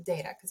revisit the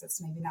data because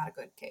it's maybe not a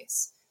good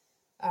case.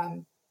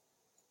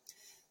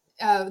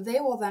 They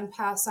will then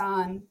pass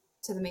on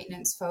to the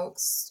maintenance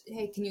folks,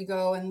 hey, can you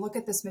go and look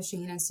at this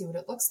machine and see what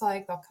it looks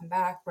like? They'll come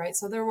back, right?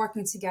 So they're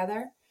working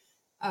together.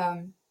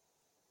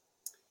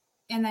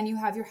 And then you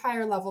have your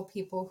higher level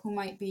people who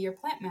might be your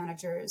plant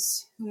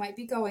managers, who might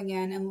be going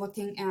in and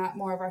looking at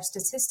more of our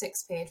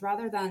statistics page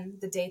rather than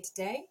the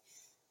day-to-day.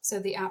 So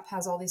the app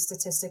has all these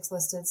statistics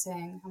listed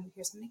saying,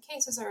 here's how many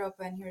cases are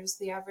open, here's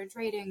the average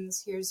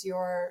ratings, here's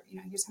your,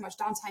 here's how much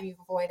downtime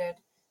you've avoided,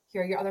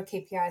 here are your other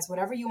KPIs.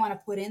 Whatever you want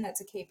to put in that's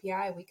a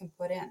KPI, we can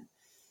put in.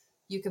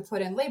 You could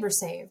put in labor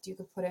saved, you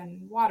could put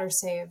in water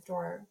saved,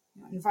 or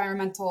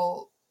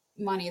environmental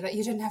money that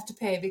you didn't have to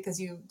pay because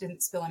you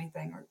didn't spill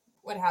anything, or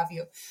what have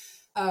you.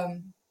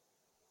 And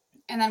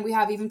then we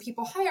have even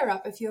people higher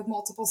up. If you have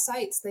multiple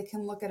sites, they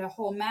can look at a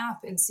whole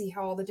map and see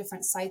how all the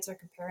different sites are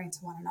comparing to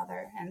one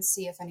another and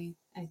see if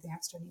anything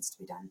extra needs to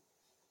be done.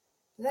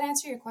 Does that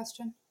answer your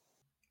question?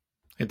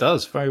 It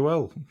does very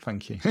well,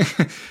 thank you.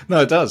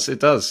 No, it does.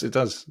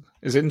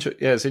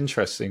 It's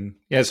interesting.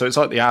 Yeah, so it's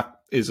like the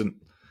app isn't.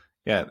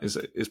 Yeah,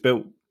 it's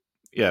built.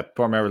 Yeah,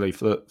 primarily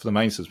for the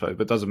maintenance purpose,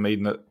 but it doesn't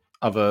mean that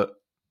other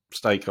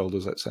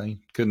stakeholders, let's say,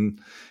 can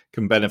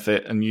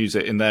benefit and use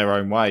it in their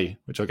own way,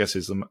 which I guess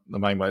is the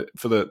main way.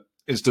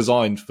 It's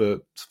designed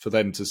for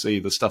them to see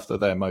the stuff that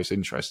they're most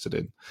interested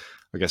in,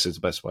 I guess is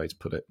the best way to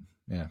put it.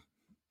 Yeah.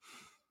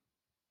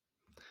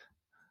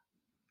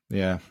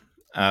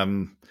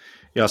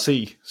 I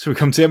see. So we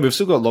come to the end. We've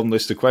still got a long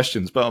list of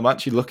questions, but I'm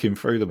actually looking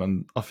through them,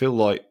 and I feel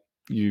like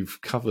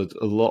you've covered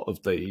a lot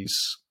of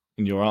these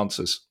in your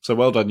answers. So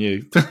well done,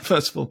 you,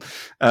 first of all.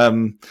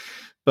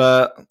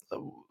 But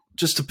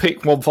just to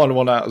pick one final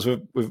one out, as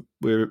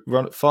we're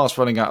fast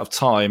running out of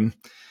time.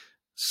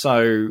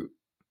 So,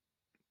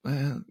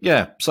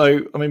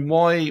 So, I mean,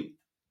 why?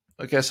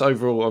 I guess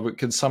overall, we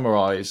can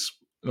summarise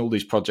in all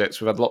these projects.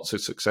 We've had lots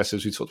of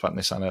successes. We talked about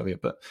Nissan earlier,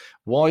 but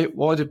why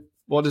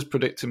does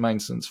predictive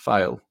maintenance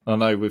fail? I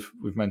know we've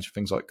mentioned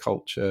things like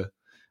culture,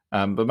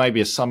 but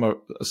maybe a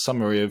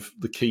summary of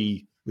the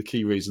key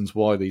reasons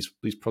why these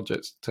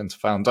projects tend to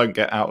fail and don't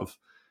get out of.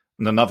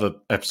 And another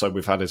episode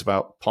we've had is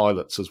about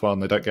pilots as well,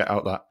 and they don't get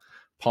out that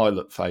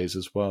pilot phase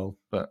as well.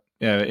 But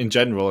in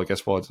general, I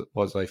guess why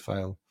do they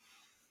fail?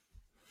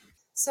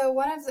 So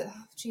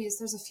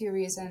there's a few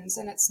reasons,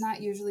 and it's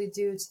not usually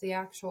due to the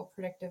actual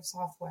predictive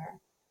software.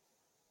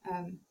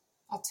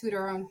 I'll toot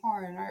our own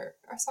horn. Our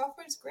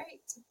software is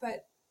great,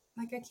 but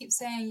like I keep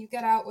saying, you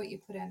get out what you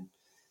put in.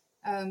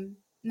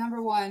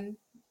 Number one,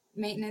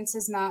 maintenance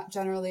is not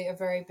generally a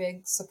very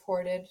big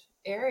supported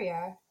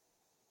area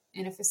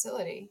in a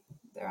facility.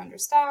 They're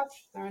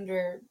understaffed.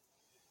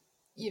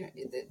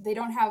 They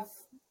don't have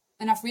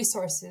enough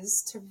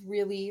resources to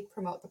really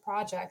promote the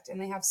project, and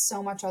they have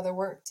so much other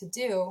work to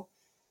do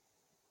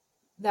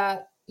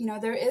that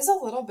there is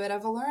a little bit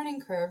of a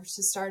learning curve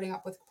to starting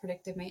up with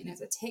predictive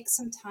maintenance. It takes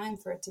some time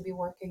for it to be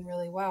working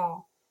really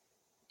well.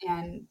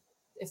 And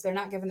if they're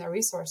not given their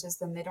resources,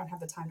 then they don't have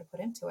the time to put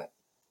into it.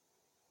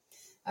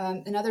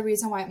 Another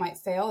reason why it might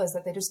fail is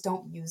that they just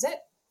don't use it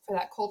for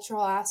that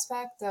cultural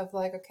aspect of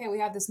like, okay, we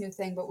have this new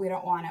thing, but we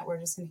don't want it. We're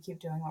just going to keep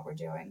doing what we're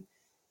doing.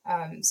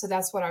 So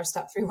that's what our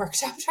Step 3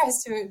 workshop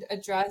tries to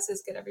address,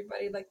 is get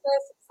everybody like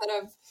this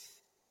instead of,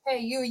 hey,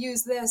 you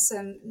use this,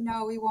 and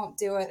no, we won't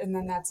do it, and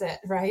then that's it,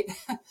 right?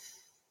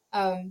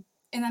 And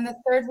then the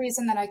third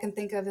reason that I can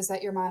think of is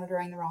that you're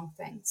monitoring the wrong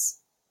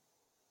things.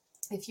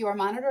 If you are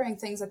monitoring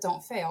things that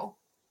don't fail,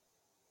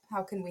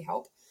 how can we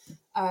help?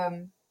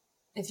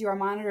 If you are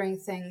monitoring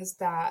things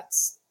that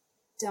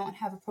don't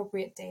have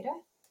appropriate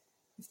data,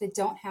 if they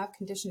don't have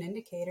condition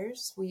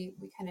indicators, we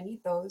kind of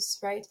need those,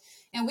 right?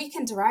 And we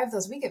can derive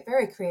those. We get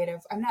very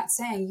creative. I'm not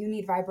saying you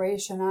need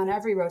vibration on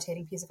every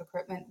rotating piece of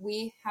equipment.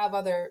 We have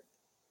other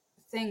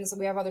things,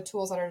 we have other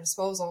tools at our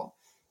disposal,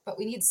 but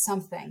we need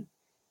something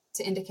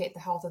to indicate the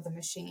health of the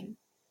machine.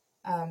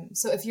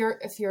 So if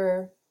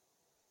you're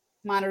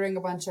monitoring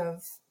a bunch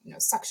of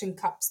suction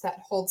cups that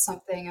hold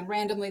something, and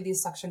randomly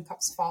these suction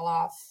cups fall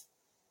off,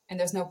 and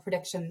there's no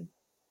prediction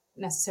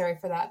necessary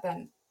for that,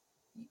 then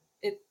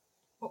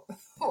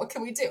what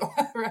can we do,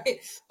 right?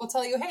 We'll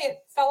tell you, hey,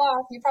 it fell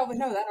off. You probably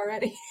know that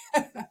already.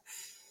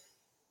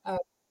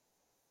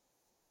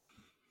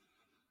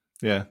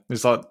 Yeah,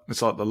 it's like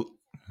the.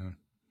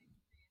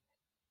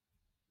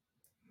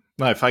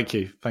 No, thank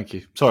you.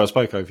 Sorry, I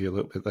spoke over you a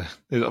little bit there. I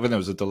think there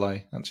was a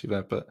delay actually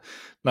there, but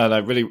no,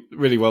 really,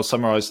 really well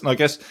summarised. And I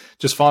guess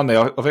just finally,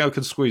 I think I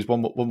can squeeze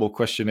one more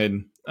question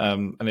in,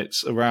 and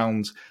it's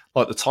around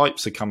like the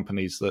types of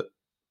companies that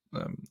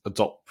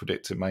adopt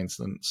predictive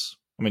maintenance.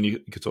 I mean, you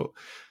could talk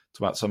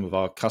about some of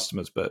our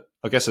customers, but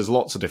I guess there's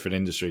lots of different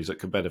industries that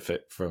could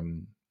benefit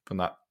from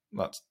that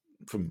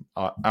from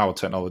our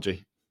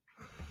technology.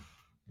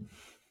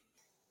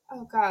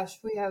 Oh gosh,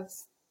 we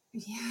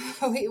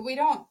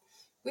don't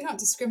We don't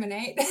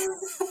discriminate. This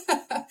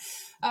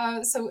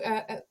one, so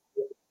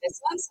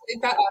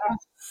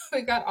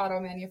we've got auto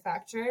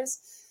manufacturers.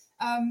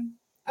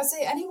 I'd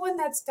say anyone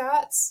that's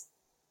got,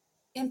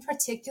 in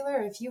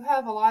particular, if you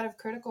have a lot of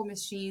critical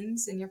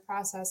machines in your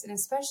process, and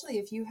especially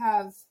if you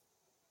have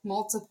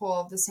multiple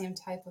of the same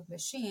type of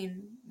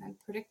machine, then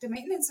predictive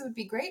maintenance would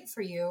be great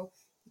for you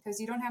because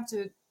you don't have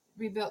to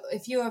rebuild.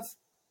 If you have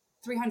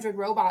 300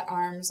 robot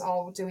arms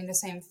all doing the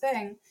same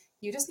thing,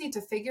 you just need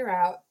to figure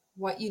out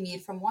what you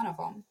need from one of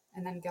them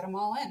and then get them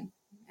all in,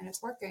 and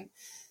it's working.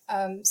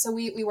 So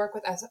we work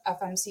with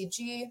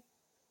FMCG,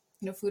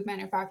 food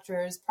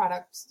manufacturers,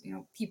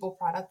 people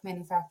product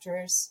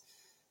manufacturers.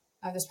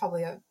 There's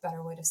probably a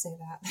better way to say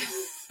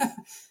that.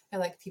 I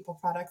like people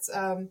products.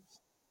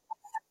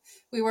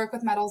 We work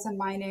with metals and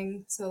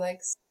mining, so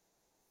like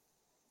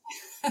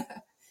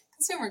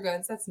consumer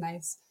goods. That's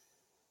nice.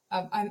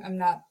 I'm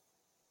not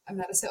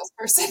a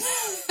salesperson.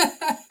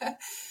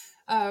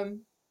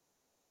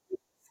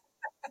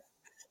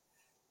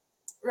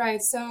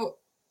 Right. So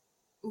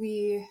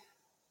we've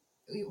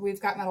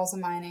got metals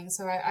and mining.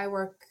 So I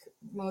work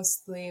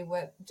mostly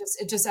with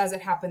just as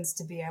it happens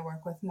to be. I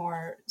work with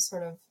more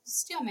sort of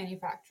steel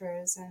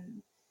manufacturers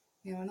and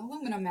an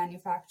aluminum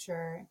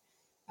manufacturer.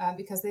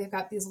 Because they've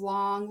got these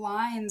long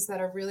lines that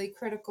are really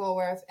critical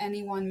where if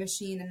any one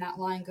machine in that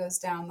line goes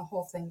down, the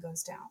whole thing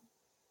goes down.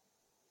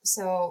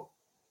 So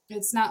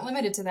it's not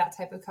limited to that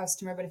type of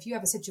customer, but if you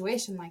have a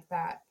situation like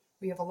that,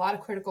 where you have a lot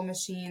of critical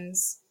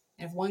machines,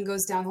 and if one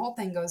goes down, the whole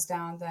thing goes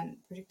down, then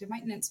predictive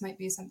maintenance might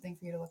be something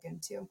for you to look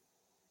into.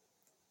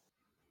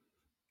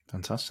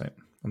 Fantastic.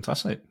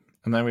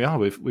 And there we are.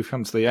 We've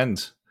come to the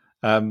end.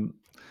 I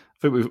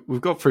think we've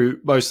got through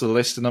most of the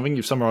list, and I think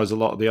you've summarised a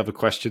lot of the other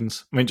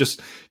questions. I mean,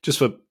 just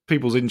for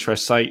people's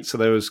interest's sake, so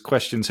there was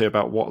questions here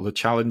about what are the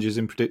challenges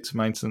in predictive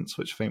maintenance,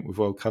 which I think we've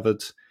well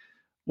covered.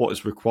 What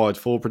is required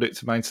for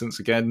predictive maintenance,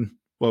 again,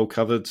 well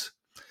covered.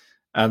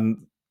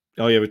 And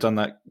we've done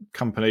that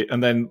company,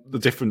 and then the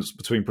difference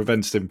between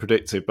preventative and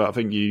predictive. But I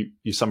think you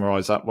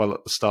summarised that well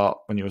at the start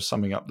when you were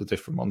summing up the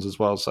different ones as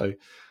well. So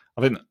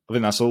I think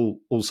that's all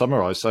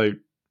summarised. So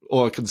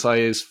all I can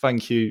say is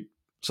thank you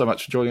so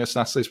much for joining us,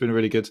 Natalie. It's been a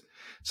really good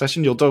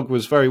session. Your dog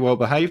was very well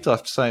behaved, I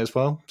have to say as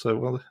well.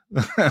 So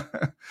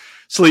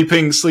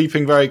sleeping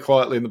very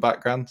quietly in the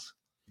background.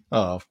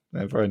 Oh,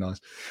 yeah, very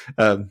nice.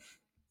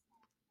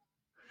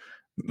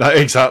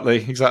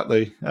 Exactly.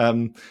 I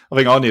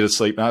think I need to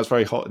sleep now. It's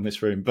very hot in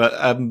this room,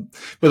 but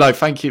no,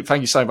 thank you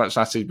so much,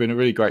 Natalie. It's been a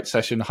really great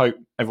session. I hope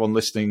everyone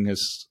listening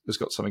has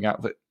got something out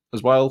of it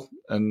as well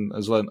and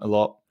has learned a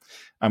lot.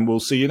 And we'll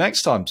see you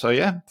next time. So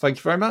yeah, thank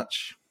you very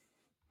much.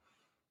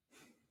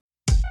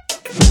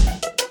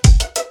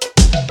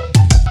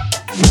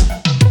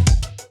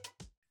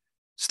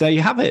 So there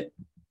you have it.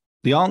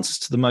 The answers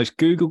to the most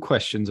Googled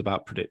questions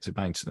about predictive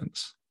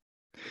maintenance.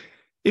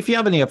 If you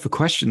have any other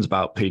questions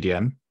about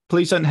PDM,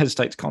 please don't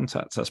hesitate to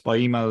contact us by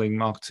emailing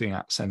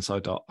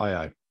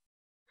marketing@senseye.io.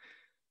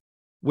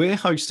 We're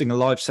hosting a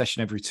live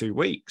session every 2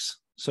 weeks.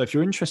 So if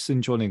you're interested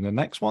in joining the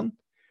next one,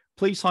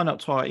 please sign up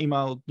to our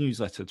email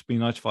newsletter to be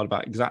notified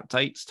about exact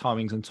dates,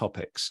 timings, and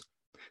topics.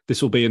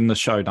 This will be in the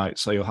show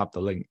notes, so you'll have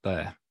the link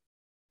there.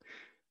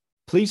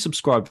 Please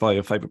subscribe via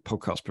your favourite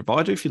podcast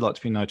provider if you'd like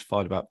to be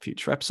notified about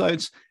future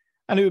episodes.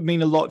 And it would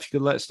mean a lot if you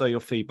could let us know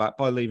your feedback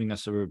by leaving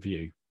us a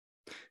review.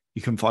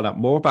 You can find out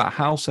more about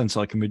how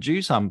Senseye can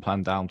reduce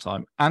unplanned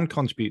downtime and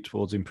contribute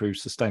towards improved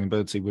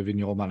sustainability within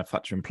your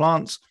manufacturing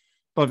plants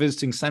by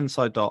visiting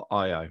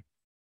senseye.io.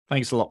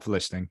 Thanks a lot for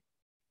listening.